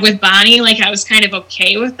arc we have with Bonnie, like, I was kind of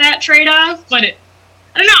okay with that trade-off, but I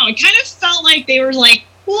don't know, it kind of felt like they were like,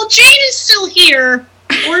 well, Jane is still here,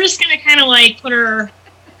 we're just gonna kind of, like, put her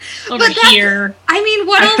over here. I mean,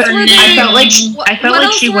 what else were they... I felt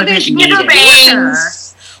like she wasn't needed.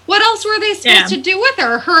 What else were they supposed to do with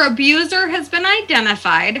her? Her abuser has been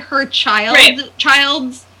identified, her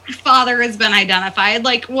child's father has been identified.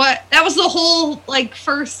 Like, what? That was the whole, like,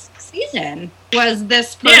 first season, was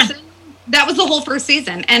this person. That was the whole first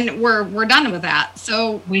season, and we're done with that.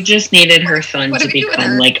 So we just needed her son to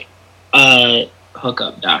become, like, a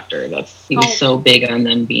hookup doctor. He was so big on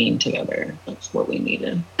them being together. That's what we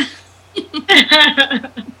needed.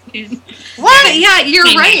 What? Yeah, you're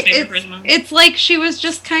right. It's like she was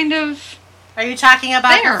just kind of... Are you talking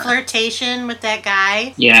about her flirtation with that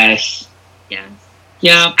guy? Yes. Yeah.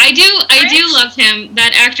 Yeah. I do love him.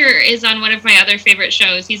 That actor is on one of my other favorite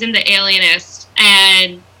shows. He's in The Alienist.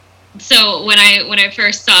 And so when I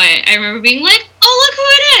first saw it, I remember being like, oh, look who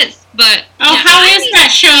it is. But how is that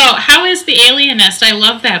show? How is The Alienist? I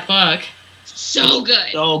love that book. So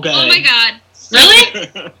good. So good. Oh my god.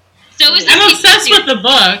 Really? So is I'm obsessed with the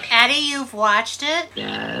book. Addie, you've watched it?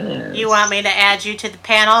 Yes. You want me to add you to the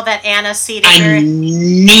panel that Anna seated I her?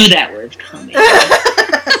 knew that was coming.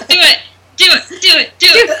 Do it.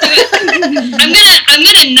 I'm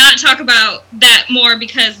gonna not talk about that more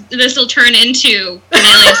because this will turn into an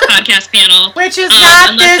Alias podcast panel. Which is not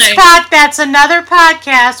unless this that's another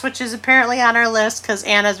podcast, which is apparently on our list because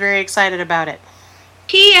Anna's very excited about it.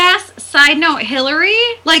 P.S. Side note,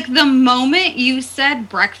 Hillary, like the moment you said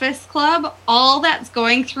Breakfast Club, all that's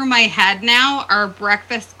going through my head now are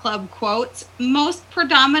Breakfast Club quotes. Most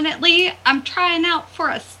predominantly, I'm trying out for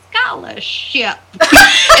a scholarship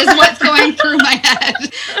is what's going through my head.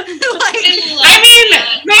 I mean,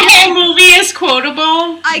 the whole movie is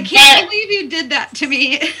quotable. I can't believe you did that to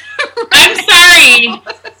me. I'm sorry.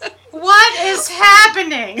 What is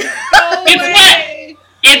happening?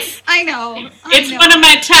 I know. It's one of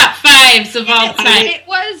my top 5s of all time. It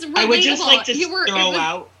was relatable. I would just like to throw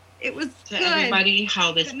out it was to good. everybody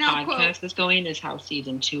how this But now podcast is going is how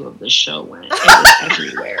season 2 of the show went. It was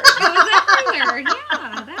everywhere. It was everywhere.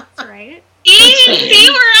 Yeah, that's right. See,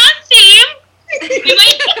 we're on theme.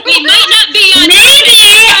 We might not be on Maybe.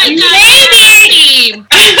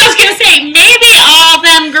 I was gonna say maybe all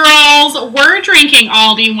them girls were drinking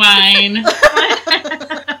Aldi wine.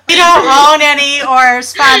 We don't own any or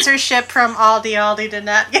sponsorship from Aldi. Aldi did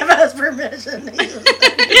not give us permission.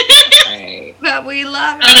 Right. But we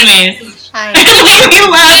love it. Anyways, I we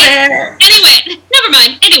love it. Anyway, never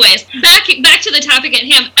mind. Anyways, back to the topic at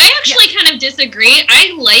hand. I actually kind of disagree.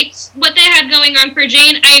 I liked what they had going on for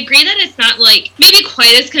Jane. I agree that it's not like maybe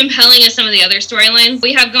quite as compelling as some of the other storylines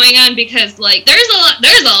we have going on because like there's a lot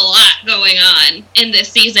going on in this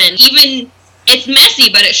season. Even it's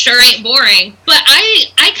messy, but it sure ain't boring. But I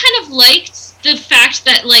kind of liked the fact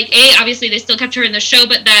that like obviously they still kept her in the show,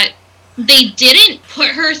 but that they didn't put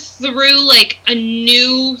her through like a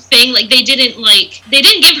new thing. Like they didn't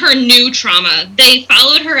give her new trauma. They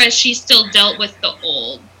followed her as she still dealt with the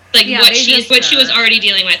old, like what she was already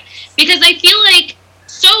dealing with. Because I feel like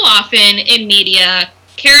so often in media,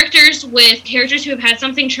 characters who have had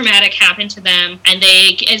something traumatic happen to them, and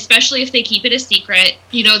they, especially if they keep it a secret,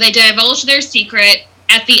 they divulge their secret.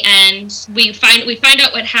 At the end, we find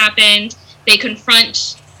out what happened. They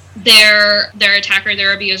confront their attacker,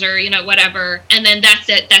 their abuser, whatever, and then that's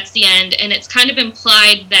it. That's the end. And it's kind of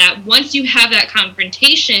implied that once you have that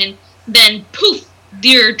confrontation, then poof,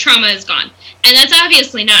 your trauma is gone. And that's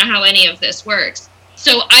obviously not how any of this works.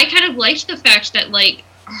 So I kind of liked the fact that like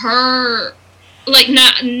her, like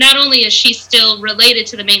not only is she still related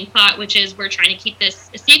to the main plot, which is we're trying to keep this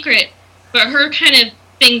a secret, but her kind of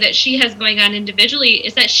thing that she has going on individually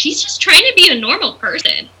is that she's just trying to be a normal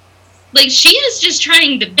person. Like she is just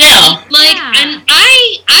trying to be and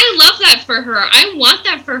I love that for her. I want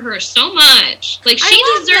that for her so much. Like she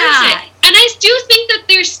deserves it. And I do think that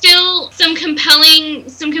there's still some compelling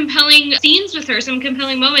scenes with her, some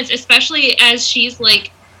compelling moments, especially as she's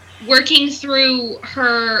like working through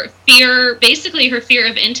her fear, basically her fear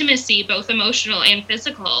of intimacy, both emotional and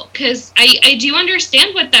physical. Because I do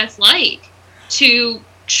understand what that's like to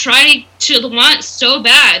try to want so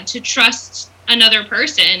bad to trust another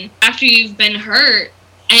person after you've been hurt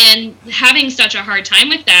and having such a hard time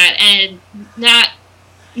with that and not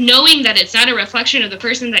knowing that it's not a reflection of the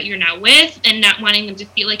person that you're now with and not wanting them to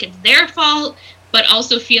feel like it's their fault, but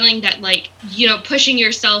also feeling that like, pushing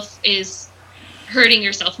yourself is hurting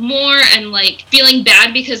yourself more and like feeling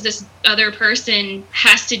bad because this other person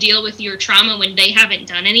has to deal with your trauma when they haven't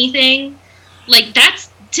done anything. Like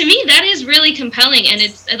to me, that is really compelling, and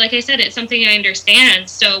it's, like I said, it's something I understand,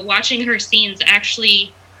 so watching her scenes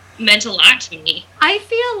actually meant a lot to me. I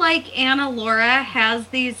feel like Anna Laura has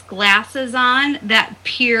these glasses on that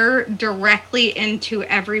peer directly into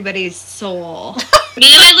everybody's soul.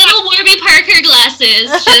 Me and my little Warby Parker glasses,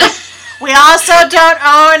 just... We also don't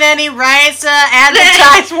own any rights to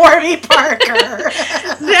advertise Warby Parker.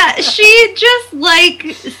 That she just,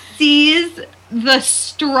 like, sees the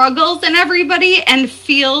struggles in everybody and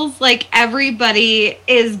feels like everybody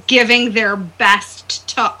is giving their best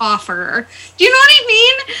to offer. Do you know what I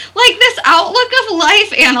mean? Like this outlook of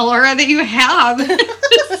life, Anna Laura, that you have.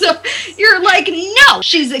 So you're like, no,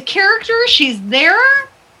 she's a character. She's there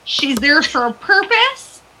for a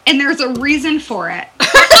purpose, and there's a reason for it. We're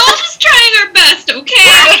all just trying our best,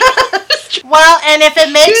 okay? Well, and if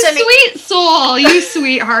it makes You any... sweet soul, you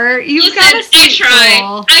sweetheart. You've got a Listen, I sweet try.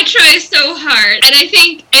 soul. I try so hard. And I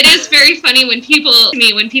think it is very funny when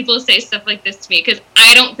people say stuff like this to me, because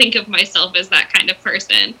I don't think of myself as that kind of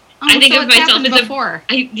person. I think so of it's myself happened as before.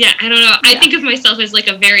 I don't know. I think of myself as like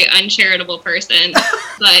a very uncharitable person, but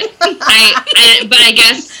I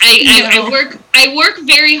guess I work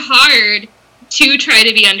very hard to try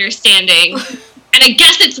to be understanding, and I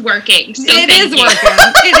guess it's working. So It is working.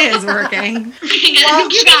 It is working.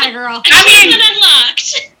 You got it, girl. I mean,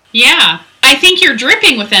 unlocked. Yeah. I think you're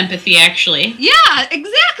dripping with empathy, actually. Yeah,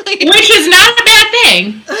 exactly. Which is not a bad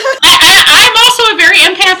thing. I'm also a very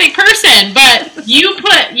empathic person, but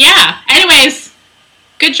yeah. Anyways,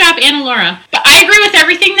 good job, Anna Laura. But I agree with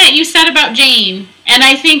everything that you said about Jane. And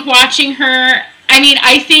I think watching her,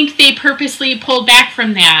 I think they purposely pulled back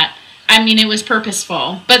from that. It was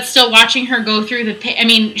purposeful. But still watching her go through the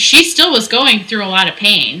pain, she still was going through a lot of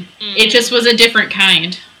pain. Mm-hmm. It just was a different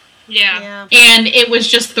kind. Yeah. And it was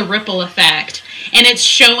just the ripple effect. And it's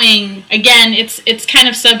showing, again, it's kind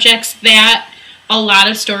of subjects that a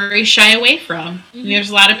lot of stories shy away from. Mm-hmm. There's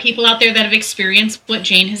a lot of people out there that have experienced what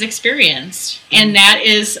Jane has experienced. And that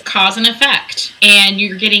is cause and effect. And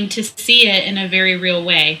you're getting to see it in a very real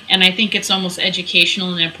way. And I think it's almost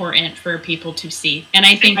educational and important for people to see. And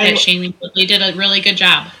I think that Shailene Woodley did a really good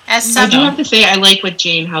job. I do have to say, I like with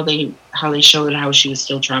Jane how they showed how she was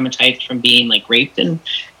still traumatized from being like raped and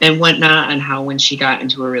whatnot, and how when she got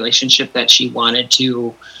into a relationship that she wanted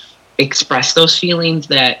to express those feelings,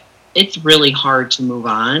 that it's really hard to move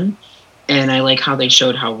on. And I like how they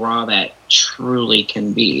showed how raw that truly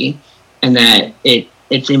can be, and that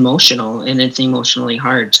it's emotional, and it's emotionally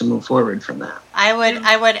hard to move forward from that. I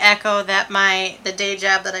would echo that the day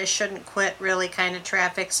job that I shouldn't quit really kind of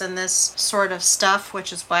traffics in this sort of stuff,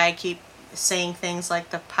 which is why I keep saying things like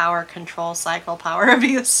the power control cycle, power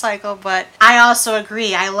abuse cycle. But I also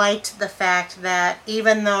agree. I liked the fact that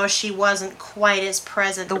even though she wasn't quite as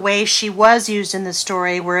present, the way she was used in the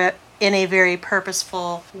story were in a very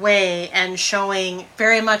purposeful way and showing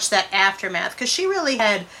very much that aftermath. Because she really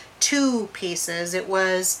had two pieces. It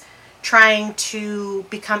was trying to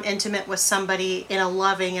become intimate with somebody in a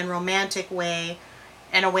loving and romantic way,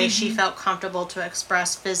 in a way she felt comfortable to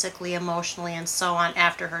express physically, emotionally, and so on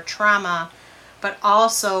after her trauma, but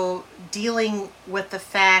also dealing with the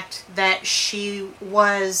fact that she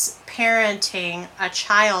was parenting a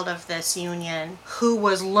child of this union who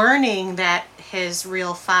was learning that his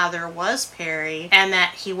real father was Perry and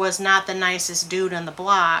that he was not the nicest dude on the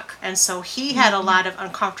block. And so he had a lot of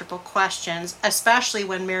uncomfortable questions, especially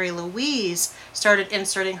when Mary Louise started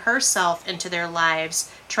inserting herself into their lives,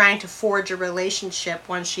 trying to forge a relationship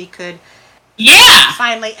when she could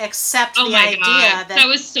finally accept the idea that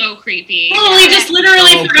was so creepy. Well, we just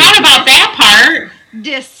literally forgot about that part.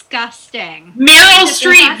 Disgusting. Meryl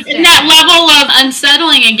Streep in that level of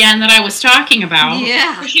unsettling again that I was talking about.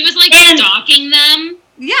 Yeah. Where she was like stalking them.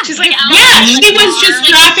 Yeah. She's like, she was just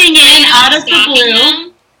dropping in out of the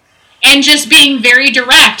blue and just being very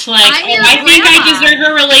direct. Like, I think I deserve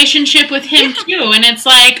a relationship with him too. And it's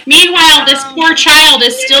like, meanwhile, this poor child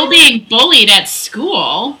is still being bullied at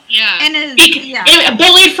school. Yeah. And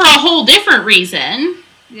bullied for a whole different reason.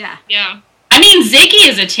 Yeah. Yeah. Ziggy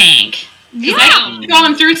is a tank. Yeah.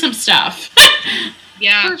 Going through some stuff.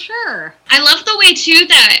 Yeah. For sure. I love the way, too,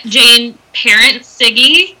 that Jane parents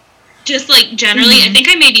Ziggy. Just, like, generally, I think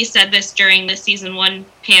I maybe said this during the season 1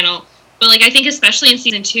 panel, but, like, I think especially in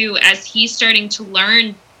season 2, as he's starting to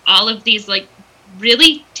learn all of these, like,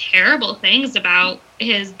 really terrible things about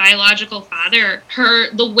his biological father,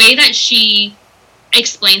 the way that she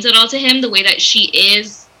explains it all to him, the way that she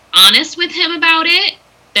is honest with him about it,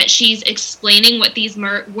 that she's explaining what these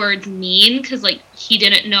words mean, because, like, he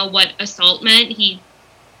didn't know what assault meant. He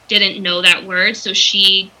didn't know that word, so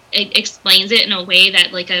she explains it in a way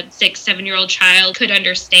that, like, a 6-7-year-old child could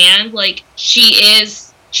understand. Like,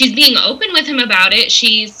 she's being open with him about it.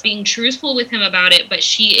 She's being truthful with him about it, but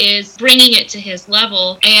she is bringing it to his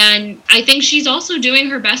level. And I think she's also doing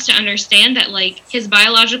her best to understand that, like, his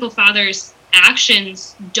biological father's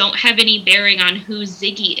actions don't have any bearing on who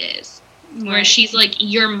Ziggy is. Where she's like,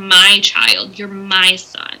 you're my child, you're my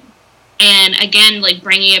son. And again, like,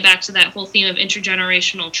 bringing it back to that whole theme of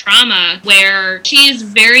intergenerational trauma, where she's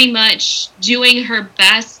very much doing her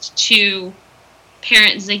best to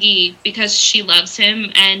parent Ziggy because she loves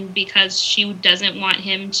him and because she doesn't want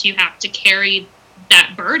him to have to carry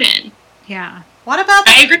that burden. Yeah. What about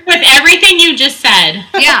I agree with everything you just said.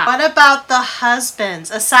 Yeah. What about the husbands?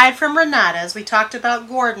 Aside from Renata's, we talked about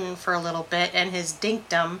Gordon for a little bit and his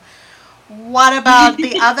dinkdom. What about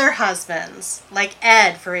the other husbands, like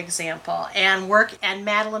Ed, for example, and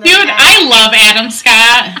Madeline? Dude, and Ed? I love Adam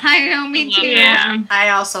Scott. I know, me too. Yeah. I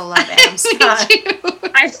also love Adam Scott.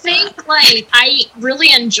 I think, like, I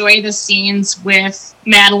really enjoy the scenes with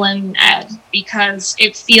Madeline and Ed because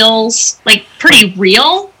it feels, like, pretty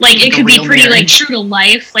real. Like, it Like a could be real pretty, like, marriage. true to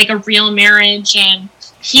life, like a real marriage. And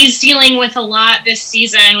he's dealing with a lot this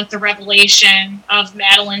season with the revelation of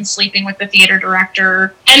Madeline sleeping with the theater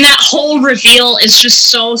director. And that whole reveal is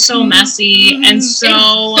just so messy and so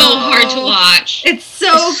hard to watch. It's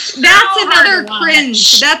so, that's hard another to watch.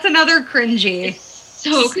 cringe. That's another cringy.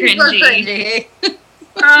 So Super cringy.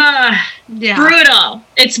 Yeah. brutal.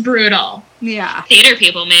 It's brutal. Yeah. Theater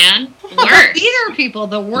people, man. Worse. Theater people,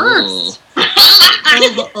 the worst.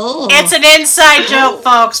 It's an inside joke,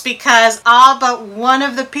 folks, because all but one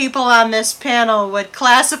of the people on this panel would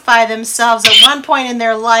classify themselves at one point in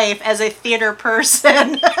their life as a theater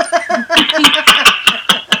person.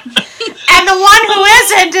 And the one who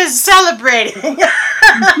isn't is celebrating.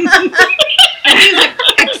 He's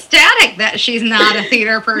ecstatic that she's not a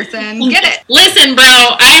theater person. Get it? Listen, bro,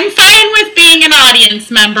 I'm fine with being an audience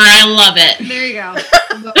member. I love it. There you go.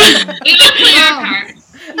 We will play our cards.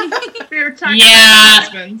 We were talking Yeah. about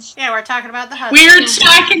husbands. Yeah, we're talking about the husband. We're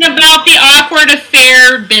talking about the awkward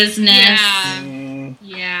affair business.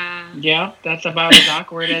 Yeah. Yeah, that's about as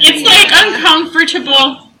awkward as It's it like gets.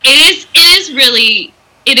 uncomfortable. It is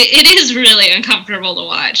really uncomfortable to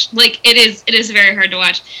watch. Like it is very hard to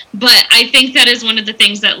watch. But I think that is one of the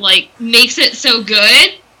things that like makes it so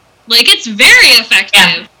good. Like it's very effective.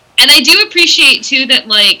 Yeah. And I do appreciate too that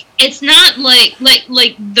like it's not like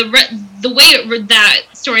the way that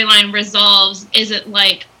storyline resolves isn't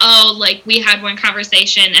like, oh, like we had one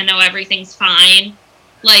conversation and now everything's fine.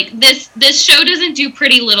 Like this show doesn't do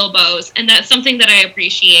pretty little bows, and that's something that I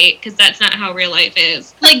appreciate because that's not how real life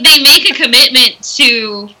is. Like they make a commitment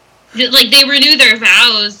to, like they renew their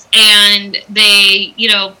vows and they, you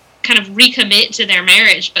know, kind of recommit to their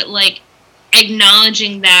marriage, but like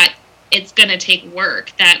acknowledging that it's gonna take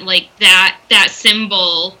work. That like that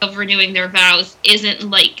symbol of renewing their vows isn't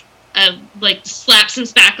like a like slap some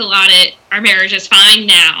spackle on it. Our marriage is fine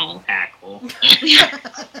now. Tackle.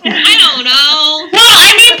 I don't know. Well,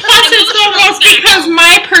 I mean, plus it's almost because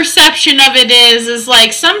my perception of it is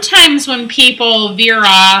like sometimes when people veer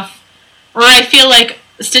off, or I feel like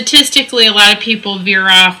statistically a lot of people veer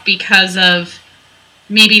off because of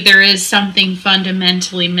maybe there is something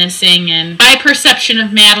fundamentally missing. And my perception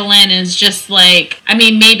of Madeline is just like, I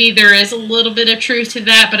mean, maybe there is a little bit of truth to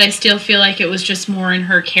that, but I still feel like it was just more in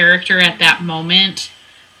her character at that moment,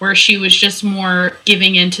 where she was just more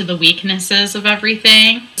giving into the weaknesses of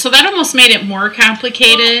everything. So that almost made it more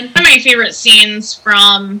complicated. One of my favorite scenes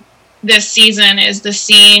from this season is the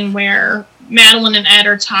scene where Madeline and Ed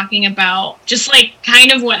are talking about just like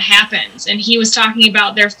kind of what happens. And he was talking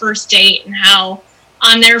about their first date and how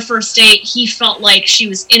on their first date he felt like she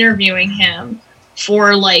was interviewing him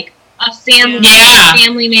for like a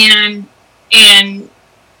family man, and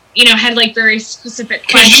you know, had like very specific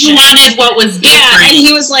Because questions. you wanted what was different. Yeah, and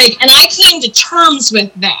he was like, and I came to terms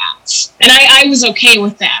with that. And I was okay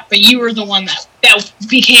with that, but you were the one that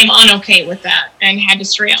became unokay with that and had to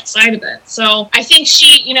stray outside of it. So I think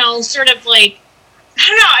she, you know, sort of like, I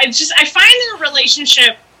don't know, I find their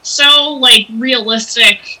relationship so like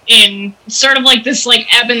realistic in sort of like this like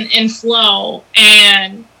ebb and flow,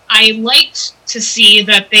 and I liked to see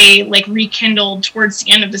that they like rekindled towards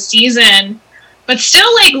the end of the season. But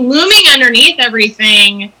still, like, looming underneath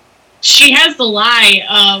everything, she has the lie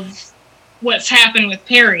of what's happened with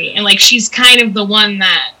Perry. And, like, she's kind of the one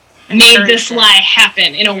that made this lie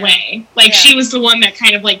happen in a way. Like, she was the one that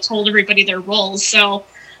kind of, like, told everybody their roles. So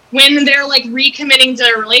when they're, like, recommitting to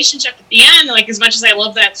their relationship at the end, like, as much as I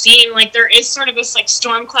love that scene, like, there is sort of this, like,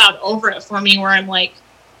 storm cloud over it for me where I'm like,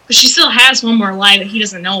 but she still has one more lie that he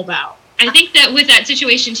doesn't know about. I think that with that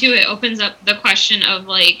situation too, it opens up the question of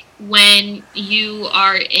like, when you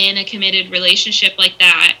are in a committed relationship like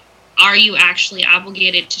that, are you actually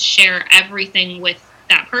obligated to share everything with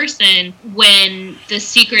that person when the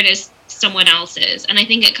secret is someone else's? And I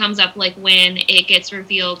think it comes up like when it gets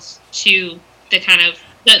revealed to the kind of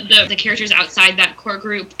the characters outside that core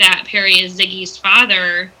group that Perry is Ziggy's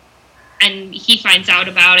father, and he finds out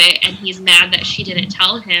about it and he's mad that she didn't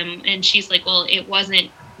tell him, and she's like, well, it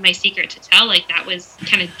wasn't my secret to tell. Like, that was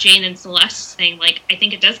kind of Jane and Celeste's thing. Like, I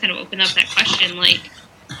think it does kind of open up that question, like,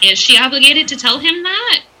 is she obligated to tell him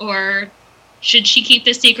that, or should she keep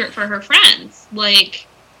the secret for her friends? Like,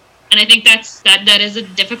 And I think that is a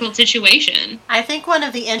difficult situation. I think one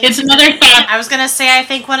of the It's another thought. I was going to say, I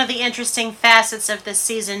think one of the interesting facets of this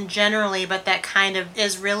season generally, but that kind of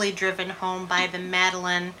is really driven home by the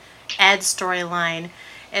Madeline Ed storyline,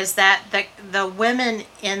 is that the women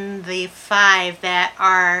in the 5 that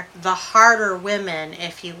are the harder women,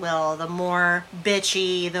 if you will, the more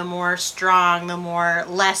bitchy, the more strong, the more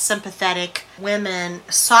less sympathetic women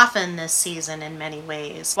soften this season in many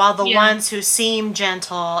ways. While the ones who seem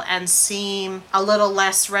gentle and seem a little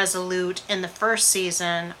less resolute in the first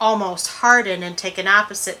season almost harden and take an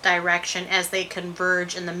opposite direction as they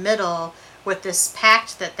converge in the middle with this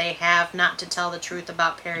pact that they have not to tell the truth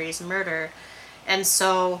about Perry's murder. And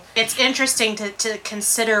so it's interesting to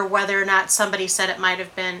consider whether or not somebody said it might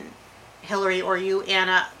have been Hillary or you,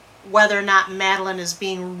 Anna, whether or not Madeline is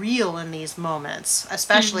being real in these moments,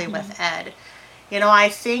 especially with Ed. You know, I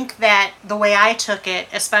think that the way I took it,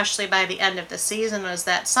 especially by the end of the season, was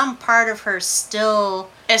that some part of her is still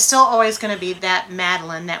always going to be that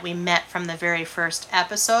Madeline that we met from the very first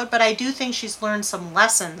episode. But I do think she's learned some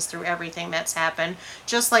lessons through everything that's happened,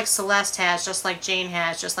 just like Celeste has, just like Jane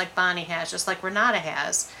has, just like Bonnie has, just like Renata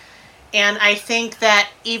has. And I think that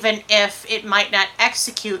even if it might not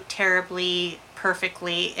execute terribly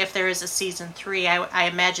perfectly, if there is a season 3, I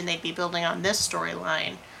imagine they'd be building on this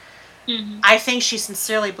storyline. Mm-hmm. I think she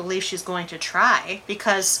sincerely believes she's going to try,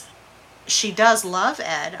 because she does love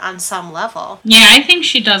Ed on some level. Yeah, I think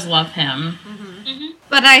she does love him. Mm-hmm. Mm-hmm.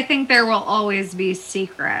 But I think there will always be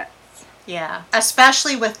secrets. Yeah,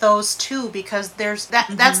 especially with those two, because there's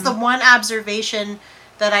that's the one observation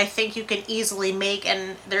that I think you can easily make,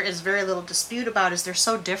 and there is very little dispute about, is they're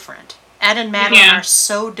so different. Ed and Madeline are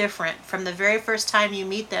so different. From the very first time you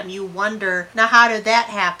meet them, you wonder, now how did that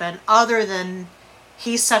happen, other than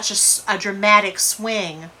he's such a dramatic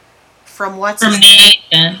swing from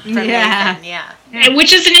Nathan. Nathan, yeah.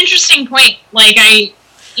 Which is an interesting point. Like,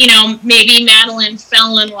 maybe Madeline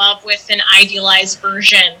fell in love with an idealized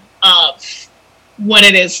version of what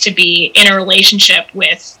it is to be in a relationship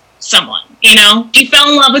with someone. She fell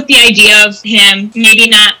in love with the idea of him, maybe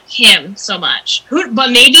not him so much,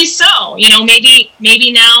 but maybe so.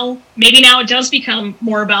 Maybe now it does become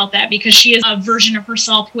more about that, because she is a version of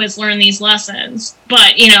herself who has learned these lessons.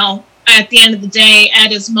 But at the end of the day,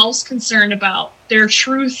 Ed is most concerned about their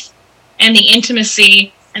truth and the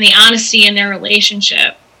intimacy and the honesty in their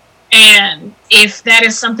relationship. And if that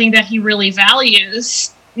is something that he really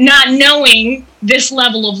values, not knowing this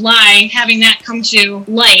level of lie, having that come to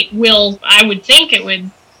light, I would think it would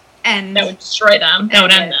end. That would destroy them. That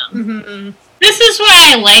would end them. Mm-hmm. This is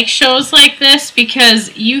why I like shows like this,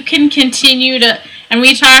 because you can continue to, and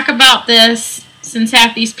we talk about this since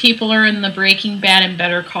half these people are in the Breaking Bad and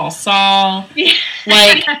Better Call Saul.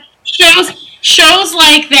 Like, shows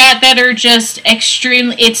like that are just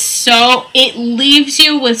extremely, it leaves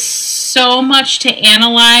you with so much to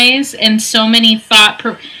analyze and so many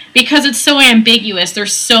because it's so ambiguous.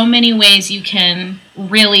 There's so many ways you can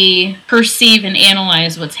really perceive and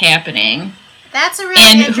analyze what's happening. That's a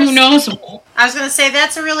really who knows? I was going to say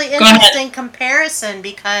that's a really interesting comparison,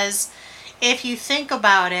 because if you think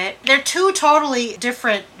about it, they're two totally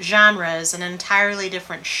different genres and entirely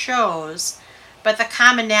different shows. But the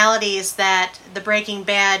commonalities that the Breaking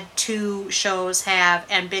Bad 2 shows have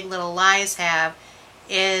and Big Little Lies have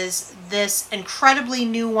is this incredibly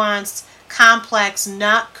nuanced, complex,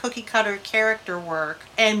 not cookie-cutter character work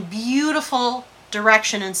and beautiful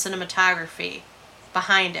direction and cinematography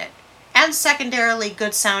behind it. And secondarily,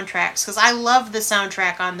 good soundtracks, because I love the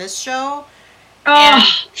soundtrack on this show.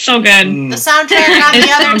 Oh, so good. The soundtrack on the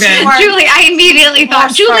other two are... Julie, I immediately thought,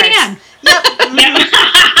 Julianne! Yep.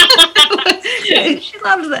 She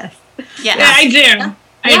loves this. Yes. Yeah, I do.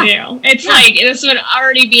 I do. It's like, this would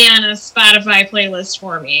already be on a Spotify playlist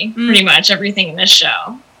for me, pretty much, everything in this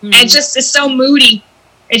show. And it just is so moody.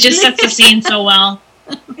 It just sets the scene so well.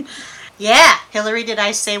 Yeah. Hillary, did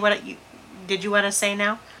I say did you want to say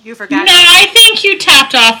now? You forgot. No, I think you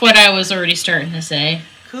topped off what I was already starting to say.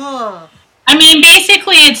 Cool. I mean,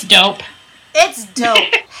 basically, it's dope. It's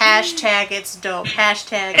dope. Hashtag it's dope.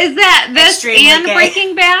 Hashtag is that this and gay.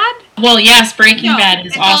 Breaking Bad? Well, yes, Breaking Bad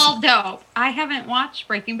is awesome. It's all dope. I haven't watched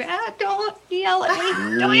Breaking Bad. Don't yell at me.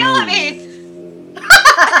 Don't yell at me.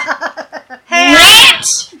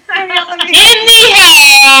 What? Don't yell at me.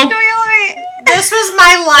 Anyhow. Don't yell at me. This was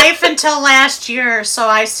my life until last year, so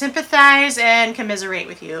I sympathize and commiserate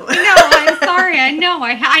with you. No, I'm sorry. I know.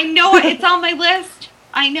 I know it's on my list.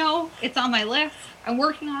 I know it's on my list. I'm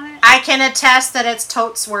working on it. I can attest that it's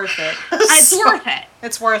totes worth it. It's worth it.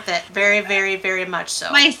 It's worth it. Very, very, very much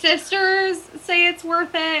so. My sisters say it's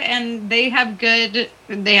worth it, and they have good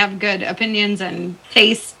opinions and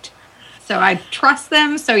taste so I trust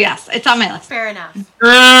them. So yes, it's on my list. Fair enough.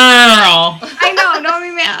 Girl. I know, don't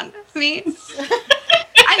be mad at me.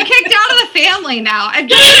 I'm kicked out of the family now. I'm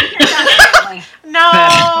just kicked out of the family. No,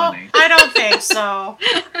 That's funny. I don't think so.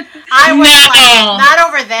 I was No. not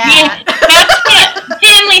over that. That's it.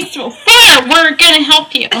 Family's so far. We're gonna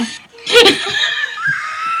help you.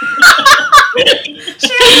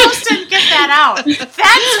 She almost didn't get that out.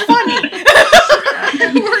 That's funny.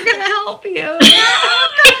 We're gonna help you.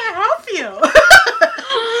 I'm gonna help you.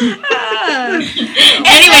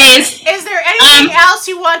 Anyways, Is there anything else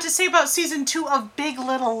you want to say about season 2 of Big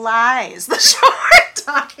Little Lies, the show we're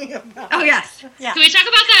talking about? Oh yes. Yeah. Can we talk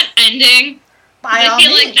about that ending? By all I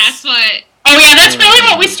feel like means. that's what. oh yeah, that's really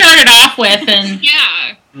what we started off with, and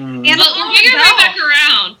Yeah. And But we're bringing right back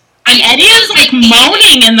around. Eddie is like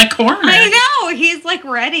moaning in the corner. I know, he's like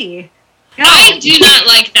ready. I do not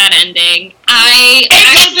like that ending. I It goes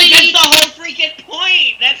actually. against the whole freaking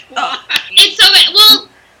point. That's why. It's so bad. Well,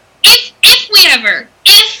 if we ever,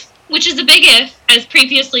 which is a big if, as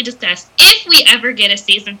previously discussed, if we ever get a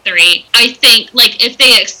season 3, I think, like, if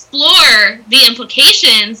they explore the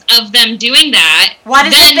implications of them doing that, What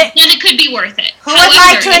is then, it that- then it could be worth it. Who would like to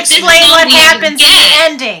However, if this is explain all what we ever happens in the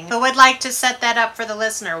get- ending? Who would like to set that up for the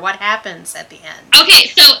listener? What happens at the end? Okay,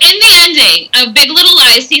 so in the ending of Big Little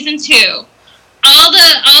Lies season 2, all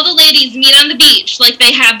the ladies meet on the beach like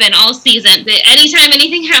they have been all season. Anytime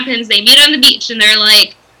anything happens, they meet on the beach and they're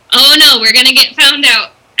like, "Oh no, we're gonna get found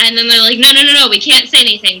out." And then they're like, "No, we can't say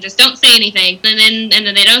anything. Just don't say anything." And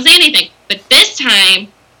then they don't say anything. But this time,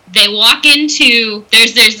 they walk into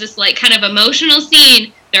there's this like kind of emotional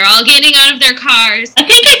scene. They're all getting out of their cars. I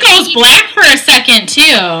think it goes black for a second too.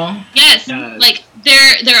 Yes, Does. like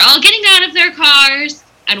they're all getting out of their cars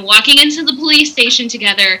and walking into the police station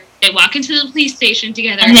together. They walk into the police station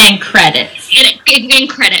together, And then credits. and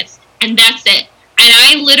credits, and that's it. And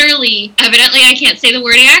I literally, evidently, I can't say the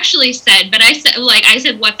word I actually said, but I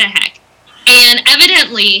said, "What the heck?" And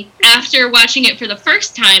evidently, after watching it for the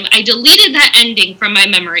first time, I deleted that ending from my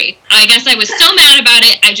memory. I guess I was so mad about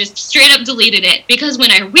it, I just straight up deleted it. Because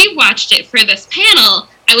when I rewatched it for this panel,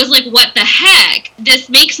 I was like, what the heck? This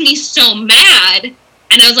makes me so mad.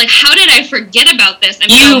 And I was like, how did I forget about this? I'm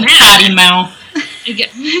so You mad. potty mouth.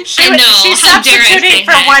 I know. She's how dare I substituting say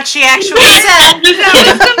for heck. what she actually said.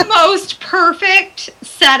 That was the most perfect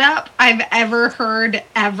setup I've ever heard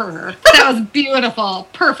ever. That was beautiful.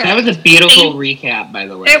 Perfect. That was a beautiful recap, by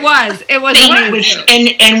the way. It was. It was Thank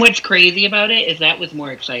amazing. And what's crazy about it is that was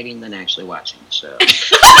more exciting than actually watching the show.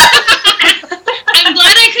 I'm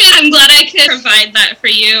glad I could provide that for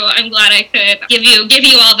you. I'm glad I could give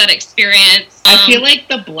you all that experience. I feel like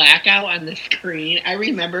the blackout on the screen. I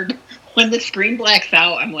remembered when the screen blacks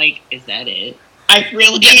out. I'm like, is that it? I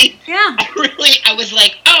was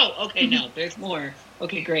like, oh, okay, no, there's more.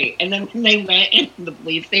 Okay, great. And then when they went into the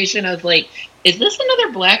police station, I was like, is this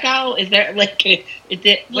another blackout? Is there like, is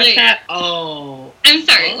it? What's Wait. that? Oh, I'm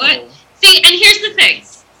sorry, oh. what? See, and here's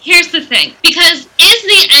the thing. Because is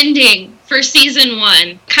the ending for season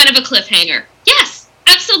 1 kind of a cliffhanger? Yes,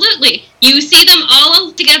 absolutely. You see them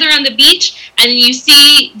all together on the beach, and you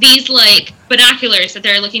see these, like, binoculars that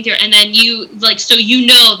they're looking through, and then you, like, so you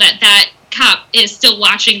know that cop is still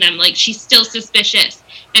watching them, like, she's still suspicious.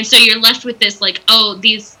 And so you're left with this, like, oh,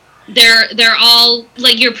 they're all,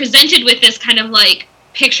 like, you're presented with this kind of, like,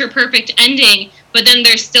 picture-perfect ending, but then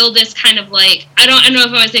there's still this kind of, like, I don't know if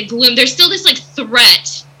I want to say gloom, there's still this, like,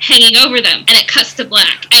 threat hanging over them, and it cuts to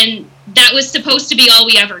black. And that was supposed to be all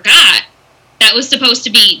we ever got. That was supposed to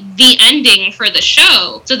be the ending for the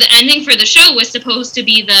show. So the ending for the show was supposed to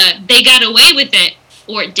be they got away with it,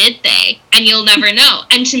 or did they? And you'll never know.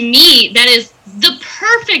 And to me, that is the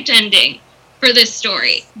perfect ending for this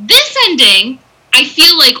story. This ending, I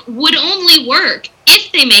feel like, would only work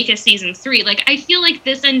if they make a season 3. Like, I feel like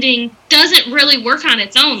this ending doesn't really work on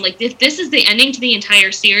its own. Like, if this is the ending to the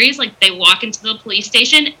entire series, like, they walk into the police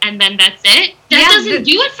station and then that's it, that doesn't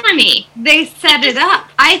do it for me. They set it up.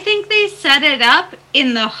 I think they set it up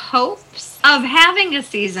in the hopes of having a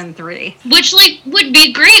season 3. Which, like, would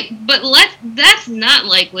be great, but that's not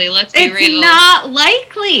likely, let's be real. It's not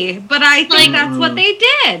likely, but I think Like- that's what they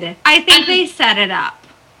did. I think they set it up.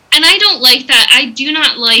 And I don't like that. I do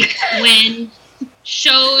not like when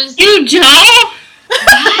shows... You don't?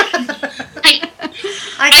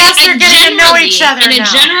 I guess they're getting to know generally, each other in now. a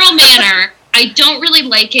general manner, I don't really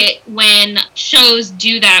like it when shows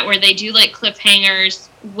do that, where they do like cliffhangers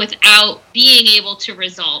without being able to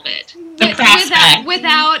resolve it. The prospect.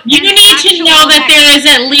 Without You an need to actual know that next- there is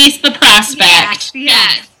at least the prospect.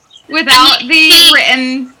 Yes. Without And, the see-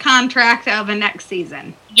 written contract of a next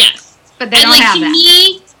season. Yes. But they And don't like have to that.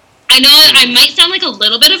 me, I know I might sound like a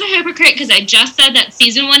little bit of a hypocrite because I just said that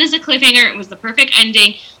season 1 is a cliffhanger. It was the perfect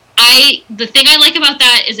ending. The thing I like about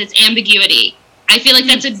that is its ambiguity. I feel like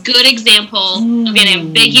that's a good example of an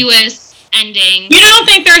ambiguous ending. You don't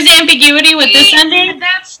think there's ambiguity with this ending?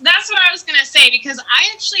 That's what I was gonna say, because I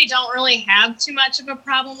actually don't really have too much of a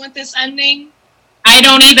problem with this ending. I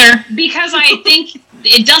don't either. Because I think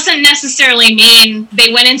it doesn't necessarily mean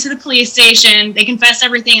they went into the police station, they confessed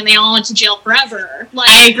everything, and they all went to jail forever. Like,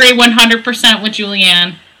 I agree 100% with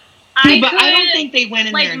Julianne. I don't think they went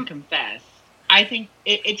in there and confessed. I think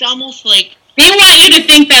it's almost like they want you to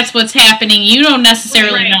think that's what's happening. You don't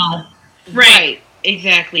necessarily know. Right,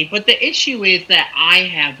 exactly. But the issue is that I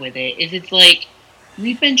have with it is it's like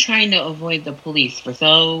we've been trying to avoid the police for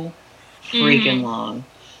so freaking long.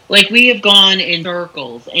 Like, we have gone in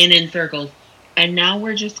circles, and now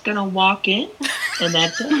we're just gonna walk in, and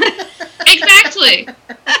that's it. Exactly.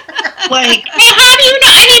 Like, well, how do you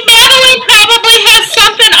know? I mean, Madeline probably has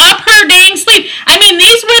something up her dang sleeve. I mean,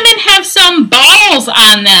 these women have some balls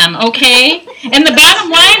on them, okay? And the bottom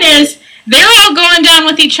line is, they're all going down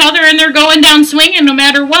with each other, and they're going down swinging no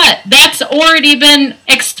matter what. That's already been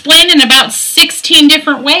explained in about 16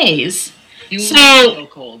 different ways. You are so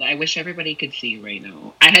cold. I wish everybody could see you right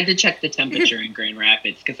now. I had to check the temperature in Grand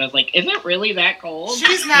Rapids because I was like, is it really that cold?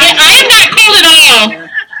 She's not. I am not cold at all.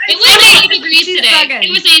 It was 80 degrees today.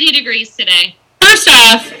 It was 80 degrees today. First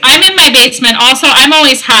off, I'm in my basement. Also, I'm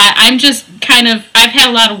always hot. I'm just kind of, I've had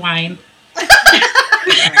a lot of wine.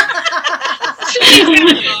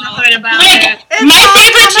 My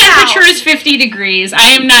favorite temperature is 50 degrees. I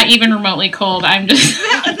am not even remotely cold. I'm just...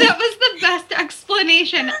 That was the best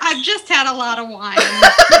explanation. I've just had a lot of wine.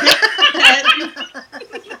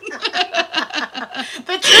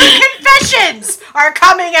 The true confessions are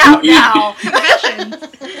coming out now. Confessions.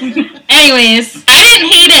 Anyways, I didn't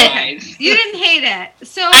hate it. You didn't hate it.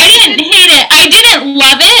 So I didn't hate it. I didn't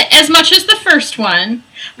love it as much as the first one.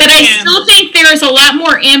 But I still think there is a lot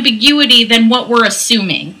more ambiguity than what we're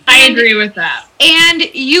assuming. I agree with that. And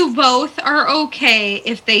you both are okay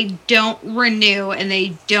if they don't renew and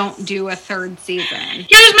they don't do a third season.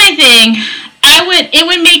 Here's my thing. It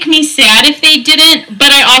would make me sad if they didn't,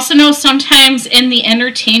 but I also know sometimes in the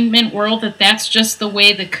entertainment world that that's just the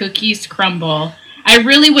way the cookies crumble. I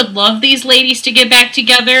really would love these ladies to get back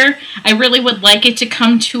together. I really would like it to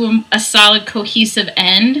come to a solid, cohesive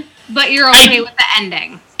end. But you're okay with the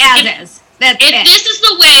ending, as is. That's it. This is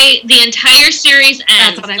the way the entire series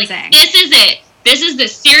ends. That's what I'm saying. This is it. This is the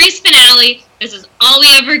series finale. This is all we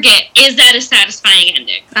ever get. Is that a satisfying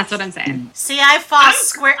ending? That's what I'm saying. See, I fall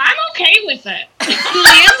square. I'm okay with it.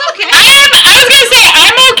 Julianne's okay. I was gonna say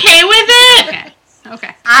I'm okay with it.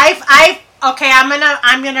 Okay.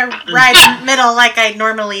 I'm gonna ride in the middle like I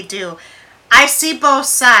normally do. I see both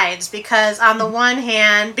sides because on the one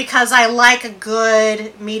hand, because I like a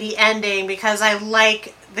good meaty ending, because I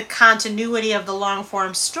like the continuity of the long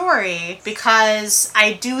form story, because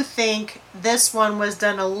I do think this one was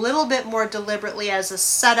done a little bit more deliberately as a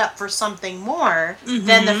setup for something more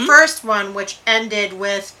than the first one, which ended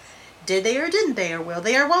with did they or didn't they, or will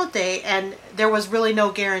they or won't they, and there was really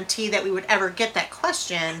no guarantee that we would ever get that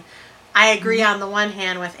question. I agree on the one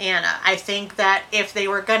hand with Anna. I think that if they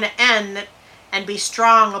were going to end and be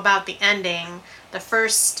strong about the ending, the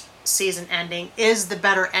first season ending is the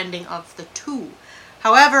better ending of the two.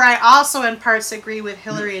 However, I also in parts agree with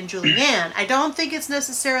Hillary and Julianne. I don't think it's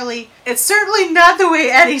certainly not the way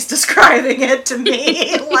Eddie's describing it to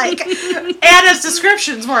me. Like, Anna's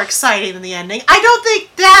description's more exciting than the ending. I don't think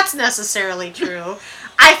that's necessarily true.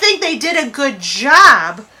 I think they did a good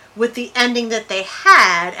job with the ending that they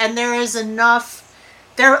had, and there is enough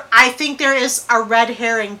I think there is a red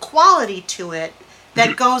herring quality to it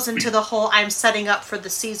that goes into the whole I'm setting up for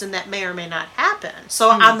the season that may or may not happen.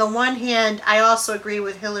 So on the one hand, I also agree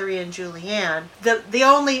with Hillary and Julianne. The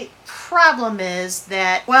only problem is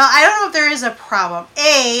that, well, I don't know if there is a problem.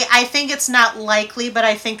 I think it's not likely, but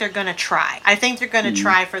I think they're going to try. I think they're going to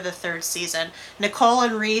try for the third season. Nicole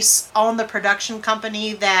and Reese own the production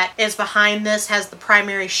company that is behind this, has the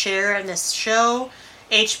primary share in this show.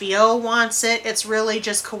 HBO wants it. It's really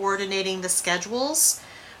just coordinating the schedules.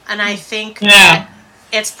 And I think that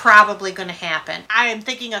it's probably going to happen. I am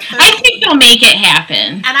thinking a third. I think they'll make it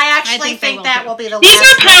happen. And I actually think that will be the These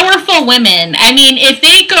last. are powerful women. I mean, I'm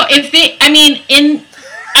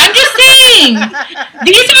just saying,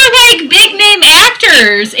 these are like big name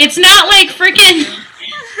actors. It's not like freaking.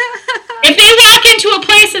 If they walk into a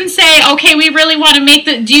place and say, okay, we really want to make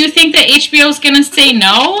do you think that HBO's going to say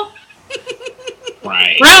no?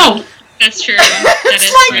 Right. Bro, That's true. That It's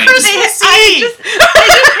is like right. Christmas I Eve. just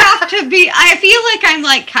have to be. I feel like I'm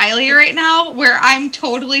like Kylie right now, where I'm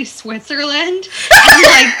totally Switzerland and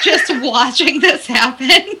like just watching this happen.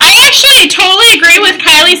 I actually totally agree with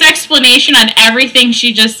Kylie's explanation on everything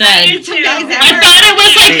she just said. It's amazing. I thought it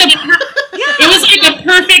was like it was like a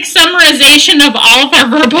perfect summarization of all of our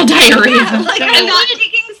verbal diarrhea. Yeah, like I'm not So-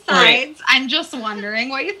 taking sides. I'm just wondering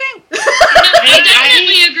what you think. I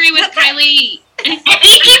definitely agree with Kylie. I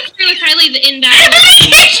agree with Kylie in that.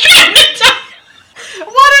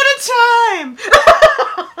 One at a time.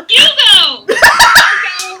 You go.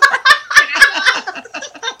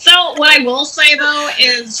 So what I will say though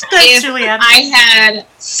is, Thanks, if Julianne. I had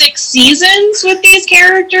 6 seasons with these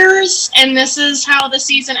characters, and this is how the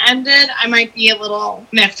season ended, I might be a little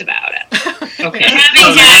miffed about it. Okay. Having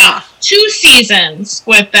So now, had 2 seasons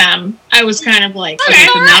with them, I was kind of like, okay,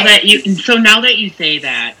 so alright. now that you say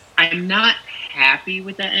that, I'm not happy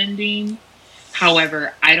with the ending.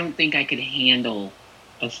 However, I don't think I could handle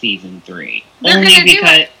a season 3. They're Only gonna do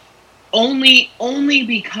because only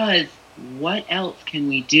because what else can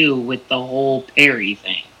we do with the whole Perry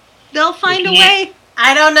thing? They'll find a We can't- way.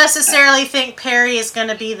 I don't necessarily think Perry is going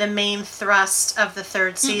to be the main thrust of the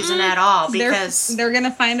third season at all, because They're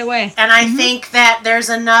gonna find a way. and I think that there's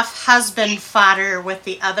enough husband fodder with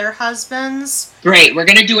the other husbands. Great, we're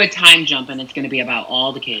gonna do a time jump, and it's gonna be about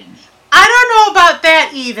all the kids. I don't know about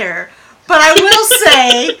that either, but I will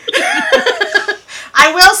say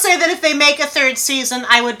I will say that if they make a third season,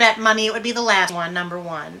 I would bet money it would be the last one, number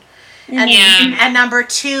 1. And, Yeah. and number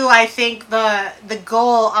 2, I think the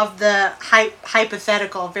goal of the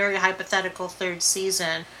hypothetical, very hypothetical third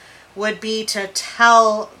season would be to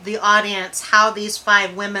tell the audience how these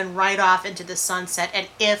 5 women ride off into the sunset, and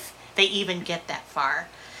if they even get that far.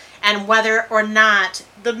 And whether or not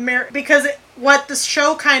because what the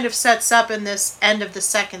show kind of sets up in this end of the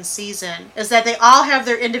second season is that they all have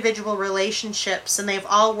their individual relationships, and they've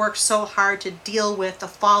all worked so hard to deal with the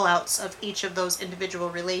fallouts of each of those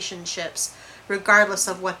individual relationships, regardless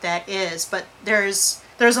of what that is. But there's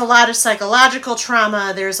a lot of psychological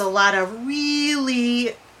trauma. There's a lot of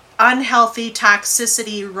really unhealthy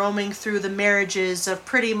toxicity roaming through the marriages of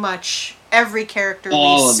pretty much every character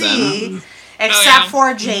All we of see. them. Except Oh, yeah.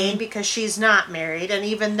 for Jane, because she's not married, and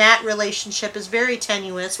even that relationship is very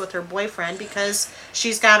tenuous with her boyfriend because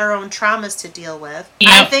she's got her own traumas to deal with.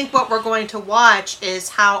 I Yep. think what we're going to watch is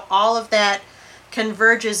how all of that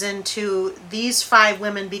converges into these 5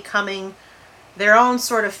 women becoming their own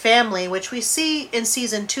sort of family, which we see in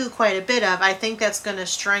season 2 quite a bit of. I think that's going to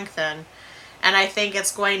strengthen. And I think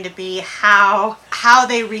it's going to be how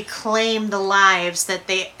they reclaim the lives that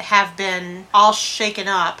they have been all shaken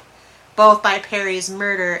up, both by Perry's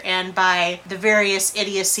murder and by the various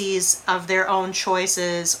idiocies of their own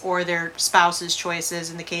choices or their spouse's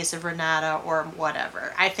choices in the case of Renata or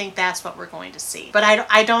whatever. I think that's what we're going to see. But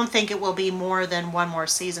I don't think it will be more than one more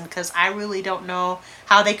season, because I really don't know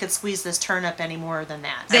how they could squeeze this turnip any more than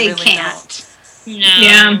that. I They really can't. don't. No.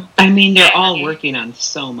 Yeah. I mean, they're all working on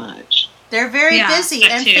so much. They're very Yeah, busy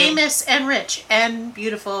that and too. famous and rich and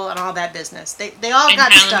beautiful and all that business. They all And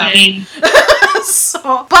got stuff. I mean,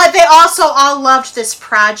 So, but they also all loved this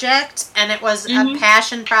project, and it was a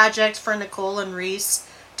passion project for Nicole and Reese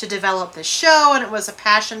to develop the show, and it was a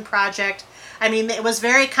passion project. I mean, it was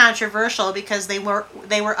very controversial because they were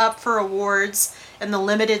up for awards in the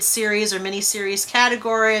limited series or miniseries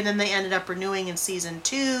category, and then they ended up renewing in season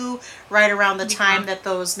 2 right around the time that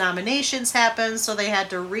those nominations happened, so they had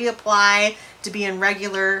to reapply to be in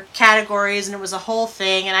regular categories, and it was a whole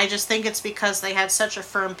thing. And I just think it's because they had such a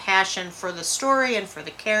firm passion for the story and for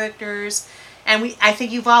the characters. And I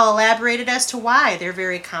think you've all elaborated as to why. They're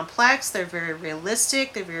very complex, they're very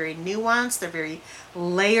realistic, they're very nuanced, they're very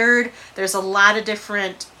layered. There's a lot of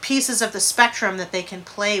different pieces of the spectrum that they can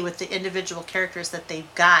play with the individual characters that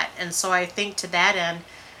they've got. And so I think to that end,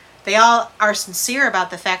 they all are sincere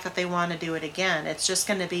about the fact that they want to do it again. It's just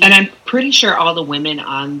going to be... and I'm pretty sure all the women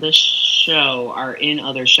on the show are in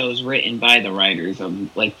other shows written by the writers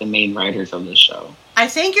of, like, the main writers of the show. I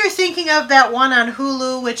think you're thinking of that one on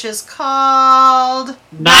Hulu, which is called...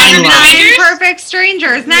 Nine Lives. Perfect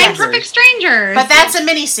Strangers. 9 Yes. Perfect Strangers. But that's a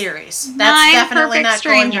miniseries. That's 9 definitely Perfect not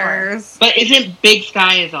going more. Strangers. But isn't Big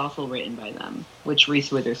Sky is also written by them, which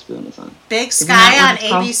Reese Witherspoon is on? Big Isn't Sky that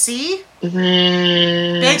on what it's called? ABC?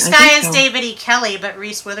 Big Big Sky is David E. Kelly, but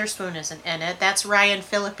Reese Witherspoon isn't in it. That's Ryan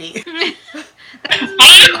Phillippe.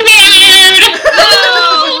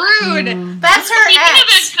 Oh, rude. That's her Speaking of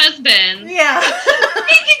ex. ex-husband, Yeah.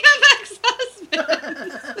 Speaking of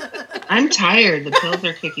ex-husband. I'm tired. The pills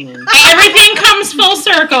are kicking in. Everything comes full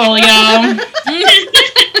circle, yo.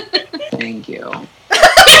 Thank you.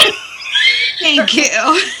 Thank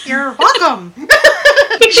you. You're welcome.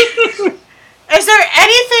 Is there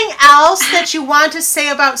anything else that you want to say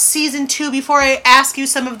about season 2 before I ask you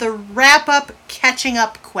some of the wrap-up,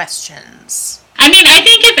 catching-up questions? I mean, I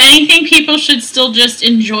think if anything, people should still just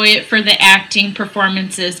enjoy it for the acting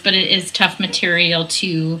performances, but it is tough material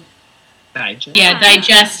to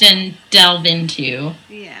digest and delve into.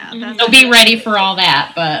 Yeah, So be ready for all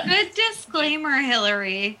that, but good disclaimer,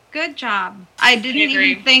 Hillary. Good job. I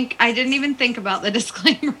didn't even think about the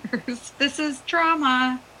disclaimers. This is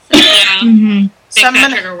drama. Yeah. Big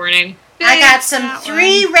fat trigger warning. I got some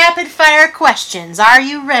 3 rapid-fire questions. Are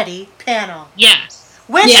you ready, panel? Yes.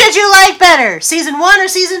 Which did you like better, season 1 or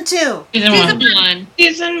season 2? Season 1.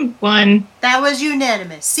 Season 1. That was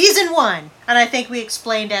unanimous. Season 1. And I think we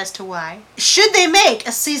explained as to why. Should they make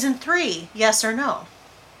a season 3? Yes or no?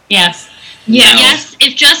 Yes. Yeah. Yes,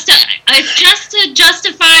 if just to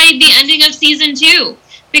justify the ending of season 2.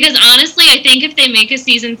 Because honestly, I think if they make a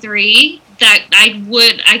season 3, that I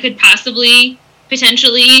could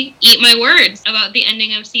potentially eat my words about the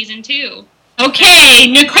ending of season 2.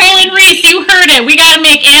 Okay, Nicole and Reese, you heard it. We gotta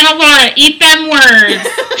make Anna Laura eat them words.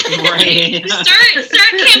 Right.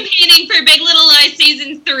 Start campaigning for Big Little Lies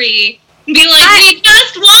season 3. Be like, we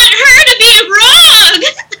just want her to be wrong!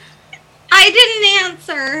 I didn't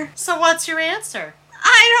answer. So what's your answer?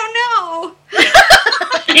 I don't know.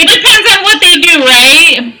 It depends on what they do,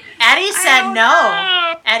 right? Eddie said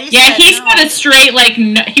no. Eddie said he no. said a straight, like,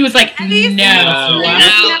 no. He was like, Eddie said no.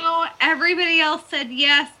 no. Everybody else said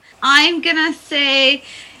yes. I'm gonna say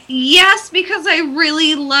yes because I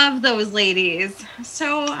really love those ladies.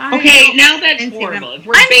 So Okay, now that's horrible. If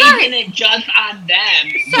we're basing it just on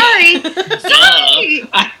them. Sorry.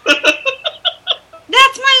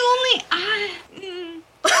 That's my only.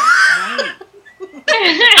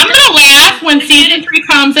 I'm gonna laugh when season 3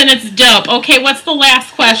 comes and it's dope. Okay, what's the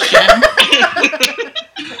last question?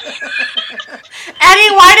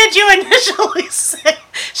 Eddie, why did you initially say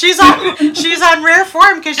she's on rare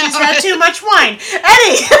form because she's had too much wine?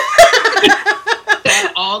 Eddie,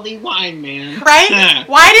 That Aldi wine, man. right?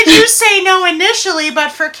 Why did you say no initially,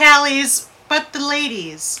 but for Callie's, but the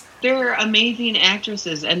ladies? They're amazing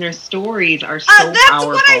actresses, and their stories are so That's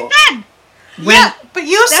powerful. what I said. Yeah, but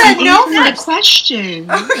you said no That's not a first. question.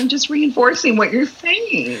 I'm just reinforcing what you're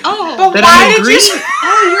saying. Oh, But That why I'm did you? agreeing.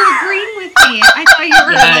 you're agreeing with me. I thought you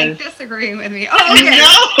were Yes. disagreeing with me. Oh, okay.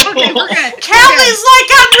 No. Okay, we're good. Callie's like,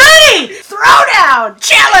 I'm ready. Throwdown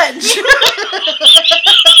challenge.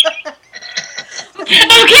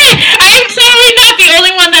 Okay, I'm totally not the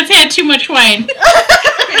only one that's had too much wine. Okay.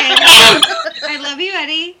 I love you,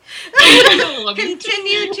 Eddie. Love you.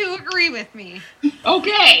 Continue to agree with me.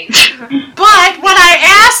 Okay. But what I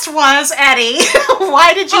asked was, Eddie,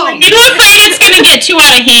 why did you? Are you afraid it's gonna get too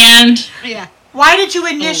out of hand? Yeah. Why did you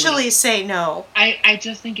initially say no? I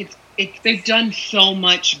just think it's they've done so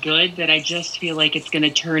much good that I just feel like it's going to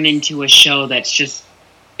turn into a show that's just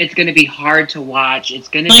it's going to be hard to watch. It's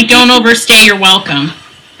going to Like, don't overstay your welcome.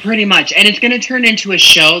 pretty much, and it's going to turn into a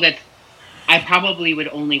show that I probably would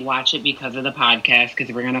only watch it because of the podcast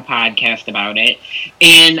because we're going to podcast about it,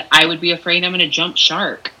 and I would be afraid I'm going to jump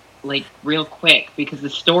shark like real quick because the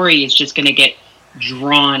story is just going to get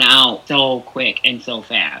drawn out so quick and so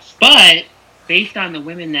fast. But based on the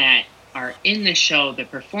women that are in the show, the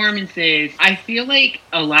performances, I feel like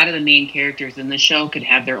a lot of the main characters in the show could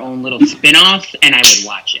have their own little spin-offs, and I would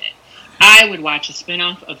watch it. I would watch a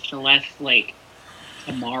spin-off of Celeste, like,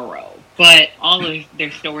 tomorrow. But all of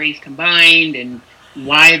their stories combined and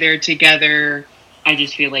why they're together, I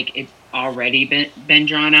just feel like it's already been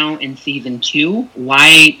drawn out in season 2.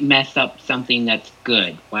 Why mess up something that's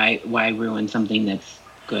good? Why ruin something that's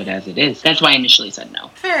good as it is? That's why I initially said no.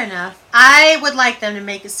 Fair enough. I would like them to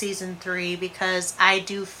make a season 3 because I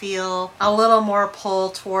do feel a little more pull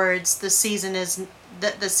towards the season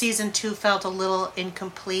the season 2 felt a little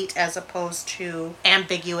incomplete as opposed to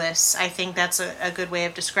ambiguous. I think that's a good way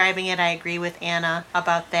of describing it. I agree with Anna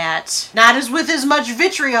about that. Not as with as much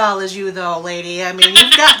vitriol as you though, lady. I mean,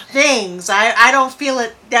 you've got things. I don't feel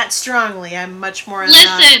it that strongly. I'm much more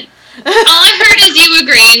Listen, all I heard is you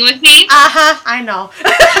agreeing with me. I know.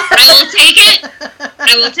 I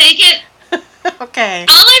will take it. Okay.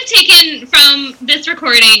 All I've taken from this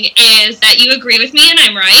recording is that you agree with me and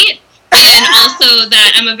I'm right. And also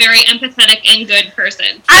that I'm a very empathetic and good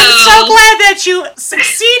person. I'm so glad that you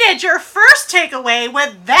succeeded your first takeaway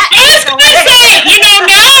with that takeaway.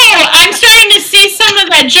 Now I'm starting to see some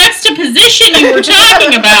of that juxtaposition you were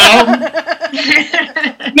talking about.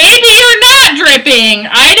 Maybe you're not dripping.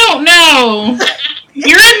 I don't know.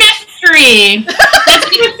 You're a mystery. Let's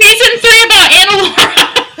do season 3 about Anna Laura.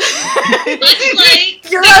 Much like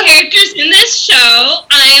the characters in this show,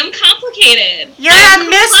 You're a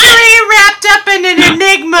mystery wrapped up in an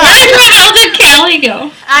enigma. Where the hell did Callie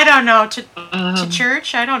go? I don't know. To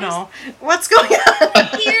church? I don't know. What's going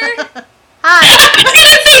on Here. Hi. I was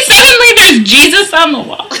gonna say suddenly there's Jesus on the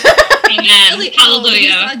wall. Amen. We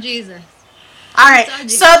Hallelujah. saw Jesus. All right.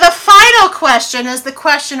 So the final question is the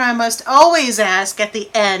question I must always ask at the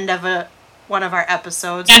end of one of our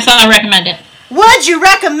episodes. Yes, I'll recommend it. Would you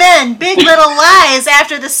recommend Big Little Lies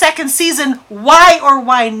after the second season? Why or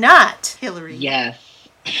why not, Hillary? Yes.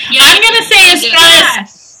 I'm gonna say as far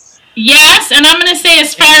as yes, and I'm gonna say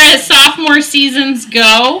as far as sophomore seasons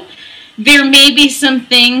go, there may be some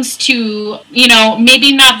things to,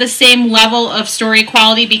 maybe not the same level of story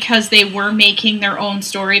quality because they were making their own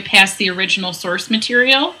story past the original source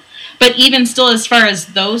material. But even still, as far as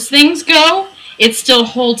those things go, it still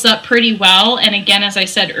holds up pretty well. And again, as I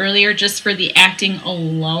said earlier, just for the acting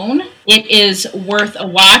alone, it is worth a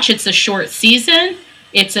watch. It's a short season.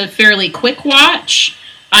 It's a fairly quick watch.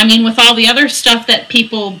 I mean, with all the other stuff that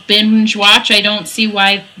people binge watch, I don't see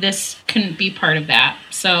why this couldn't be part of that.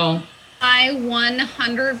 So I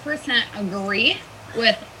 100% agree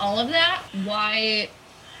with all of that. Why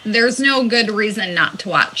there's no good reason not to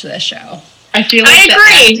watch this show. I feel like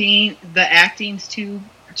the acting's too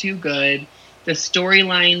good. The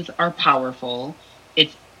storylines are powerful.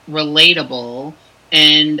 It's relatable,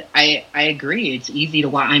 and I agree. It's easy to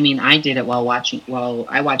watch. I mean, I did it I watched it while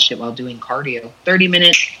doing cardio. 30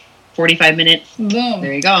 minutes, 45 minutes. Boom.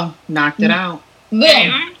 There you go. Knocked it out. Boom.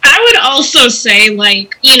 I would also say, we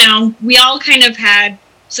all kind of had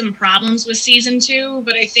some problems with season 2,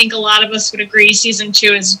 but I think a lot of us would agree season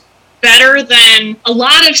 2 is better than a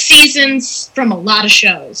lot of seasons from a lot of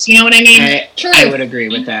shows. You know what I mean? True. I would agree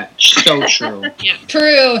with that. So true. Yeah.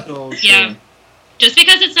 True. So true. Yeah. Just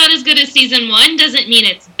because it's not as good as season 1 doesn't mean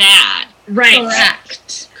it's bad. Right.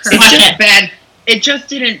 Correct. It's just bad. It just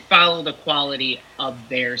didn't follow the quality of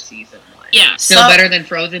their season 1. Yeah. Still better than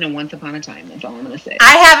Frozen and Once Upon a Time. That's all I'm going to say.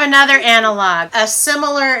 I have another analog.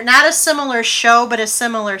 Not a similar show, but a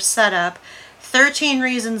similar setup. 13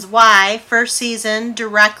 Reasons Why, first season,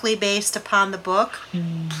 directly based upon the book.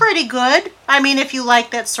 Pretty good. I mean, if you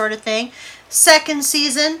like that sort of thing. Second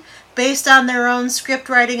season, based on their own script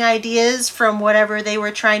writing ideas from whatever they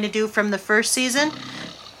were trying to do from the first season.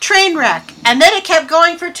 Train wreck. And then it kept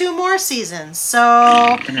going for 2 more seasons. So...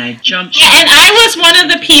 And I jumped. and I was one of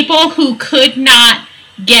the people who could not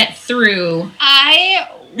get through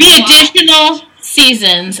the additional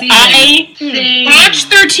seasons. I watched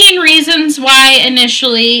 13 Reasons Why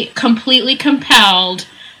initially, completely compelled,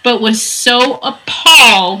 but was so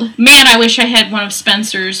appalled. Man, I wish I had one of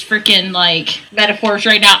Spencer's freaking metaphors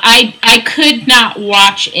right now. I could not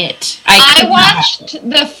watch it. I watched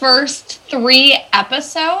the first 3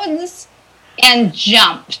 episodes and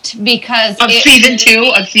jumped because Of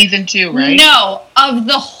season 2, right? No, of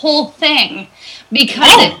the whole thing,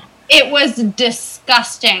 because it was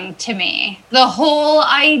disgusting to me. The whole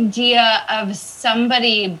idea of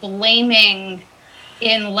somebody blaming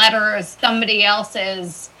in letters somebody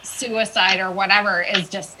else's suicide or whatever is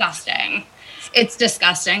disgusting. It's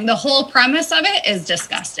disgusting. The whole premise of it is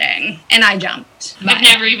disgusting. And I jumped. I've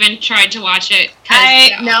never even tried to watch it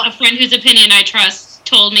because a friend whose opinion I trust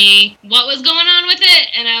told me what was going on with it,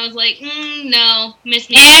 and I was like, no, miss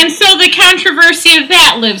me. And so the controversy of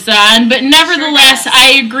that lives on, but nevertheless,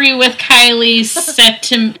 I agree with Kylie's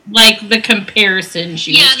the comparison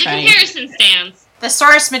she was trying. The comparison stands. The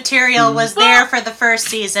source material was there for the first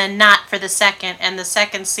season, not for the second, and the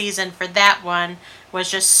second season for that one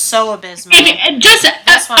was just so abysmal. Just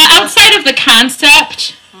outside of the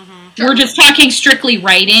concept, we're just talking strictly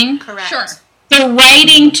writing. Correct. Sure. The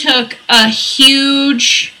writing took a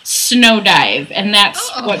huge snow dive, and that's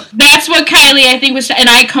what Kylie, I think, was, and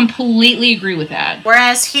I completely agree with that.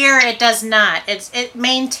 Whereas here it does not. It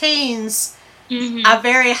maintains a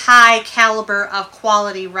very high caliber of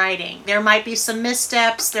quality writing. There might be some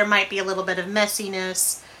missteps, there might be a little bit of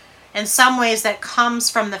messiness. In some ways that comes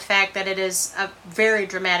from the fact that it is a very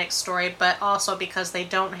dramatic story, but also because they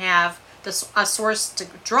don't have a source to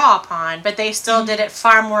draw upon, but they still did it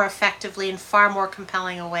far more effectively and far more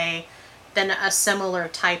compelling a way than a similar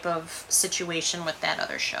type of situation with that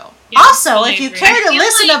other show. Yeah, also, totally if you agree. care to I feel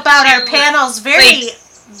listen like about our there panel's very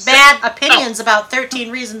bad opinions about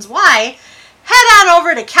 13 Reasons Why, head on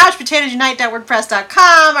over to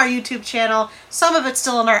couchpotatoesunite.wordpress.com, our YouTube channel. Some of it's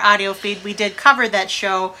still in our audio feed. We did cover that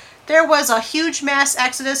show. There was a huge mass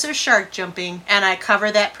exodus of shark jumping, and I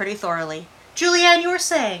covered that pretty thoroughly. Julianne, you were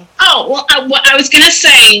saying? Oh, well, I was going to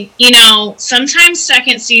say, sometimes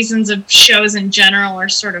second seasons of shows in general are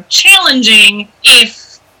sort of challenging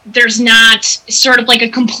if there's not sort of like a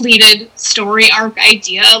completed story arc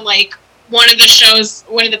idea. Like, one of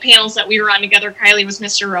the panels that we were on together, Kylie, was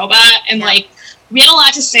Mr. Robot, and like we had a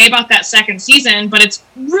lot to say about that second season, but it's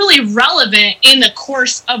really relevant in the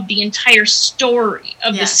course of the entire story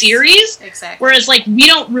of the series. Exactly. Whereas like we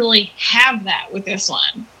don't really have that with this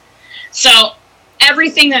one. So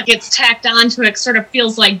everything that gets tacked onto it sort of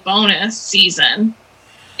feels like bonus season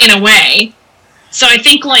in a way. So I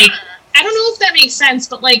think like I don't know if that makes sense,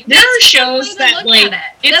 but like there are shows that like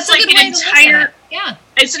it's like an entire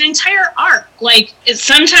it's an entire arc. Like it's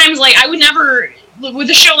sometimes like I would never with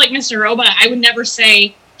a show like Mr. Robot, I would never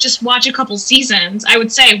say just watch a couple seasons. I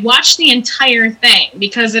would say watch the entire thing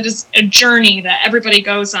because it is a journey that everybody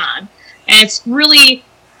goes on. And it's really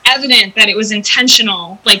evident that it was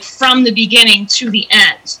intentional, like from the beginning to the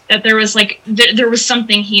end, that there was like there was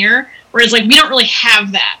something here, whereas like we don't really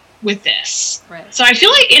have that with this. Right. So I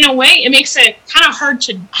feel like in a way it makes it kind of hard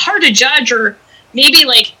to judge, or maybe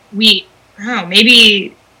like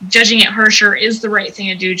maybe judging it harsher is the right thing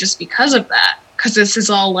to do just because of that. Because this is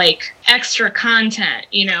all like extra content,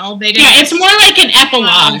 you know. It's more like an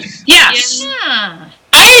epilogue. Yes. Yeah.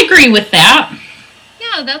 I agree with that.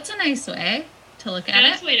 Yeah, that's a nice way to look at it.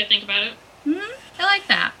 That's a way to think about it. Mm-hmm. I like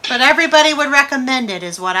that. But everybody would recommend it,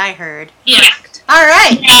 is what I heard. Yeah. All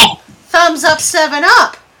right. Thumbs up, 7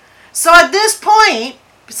 up. So at this point,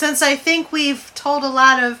 since I think we've told a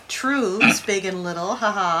lot of truths, big and little,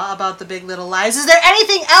 about the Big Little Lies, is there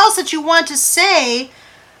anything else that you want to say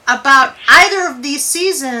about either of these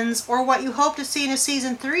seasons or what you hope to see in a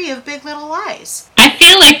season 3 of Big Little Lies? I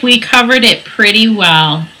feel like we covered it pretty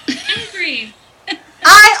well. I agree.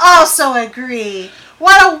 I also agree.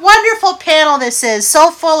 What a wonderful panel this is. So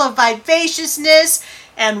full of vivaciousness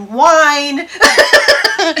and wine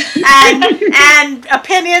and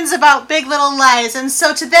opinions about Big Little Lies. And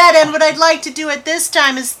so to that end, what I'd like to do at this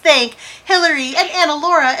time is thank Hillary and Anna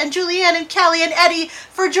Laura and Julianne and Callie and Eddie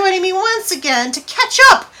for joining me once again to catch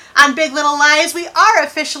up on Big Little Lies. We are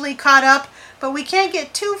officially caught up, but we can't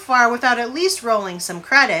get too far without at least rolling some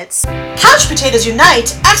credits. Couch Potatoes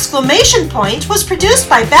Unite! Exclamation Point was produced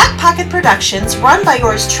by Back Pocket Productions, run by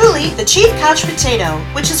yours truly, the Chief Couch Potato,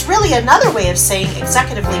 which is really another way of saying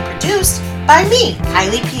executively produced by me,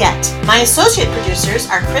 Kylie Piette. My associate producers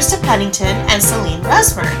are Krista Pennington and Celine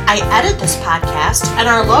Resmer. I edit this podcast, and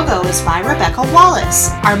our logo is by Rebecca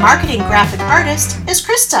Wallace. Our marketing graphic artist is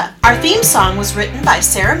Krista. Our theme song was written by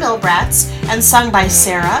Sarah Milbratz and sung by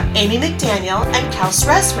Sarah, Amy McDaniel, and Kels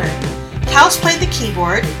Resmer. Kels played the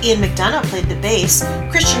keyboard, Ian McDonough played the bass,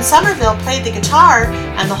 Christian Somerville played the guitar,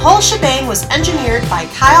 and the whole shebang was engineered by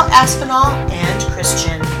Kyle Aspinall and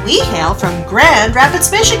Christian. We hail from Grand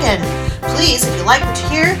Rapids, Michigan. Please, if you like what you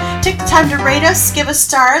hear, take the time to rate us, give us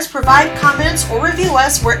stars, provide comments, or review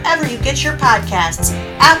us wherever you get your podcasts.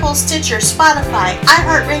 Apple, Stitcher, Spotify,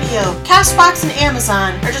 iHeartRadio, CastBox, and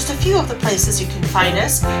Amazon are just a few of the places you can find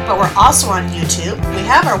us, but we're also on YouTube. We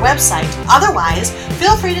have our website. Otherwise,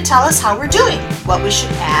 feel free to tell us how we're doing, what we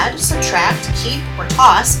should add, subtract, keep, or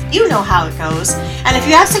toss. You know how it goes. And if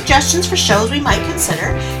you have suggestions for shows we might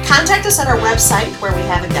consider, contact us at our website where we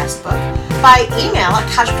have a guest book, by email at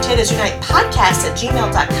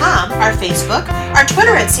couchpotatoesunitepodcast@gmail.com, our Facebook, our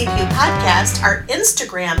Twitter at CPU Podcast, our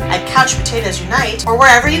Instagram at Couch Potatoes Unite, or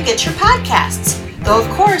wherever you get your podcasts. Though, of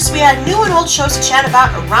course, we have new and old shows to chat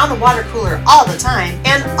about around the water cooler all the time,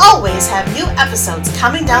 and always have new episodes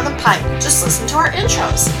coming down the pipe. Just listen to our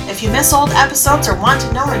intros. If you miss old episodes or want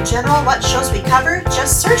to know in general what shows we cover,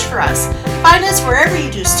 just search for us. Find us wherever you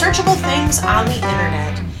do searchable things on the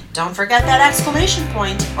internet. Don't forget that exclamation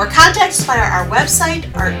point, or contact us via our website,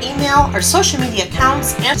 our email, our social media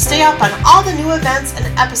accounts, and stay up on all the new events and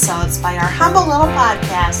episodes by our humble little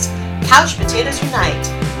podcast, Couch Potatoes Unite!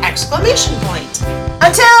 Exclamation point.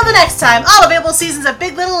 Until the next time, all available seasons of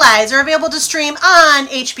Big Little Lies are available to stream on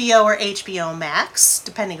HBO or HBO Max,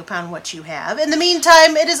 depending upon what you have. In the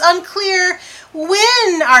meantime, it is unclear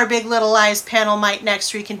when our Big Little Lies panel might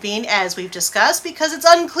next reconvene, as we've discussed, because it's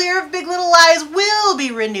unclear if Big Little Lies will be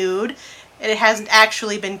renewed. It hasn't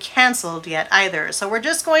actually been canceled yet either. So we're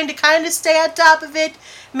just going to kind of stay on top of it,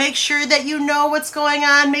 make sure that you know what's going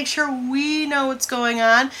on, make sure we know what's going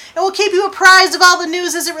on, and we'll keep you apprised of all the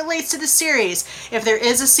news as it relates to the series. If there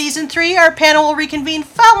is a season 3, our panel will reconvene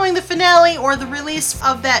following the finale or the release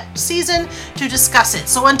of that season to discuss it.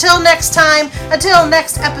 So until next time, until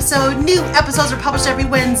next episode, new episodes are published every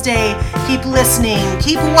Wednesday. Keep listening,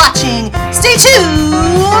 keep watching, stay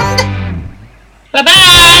tuned! Bye-bye!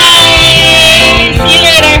 See you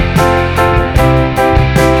later!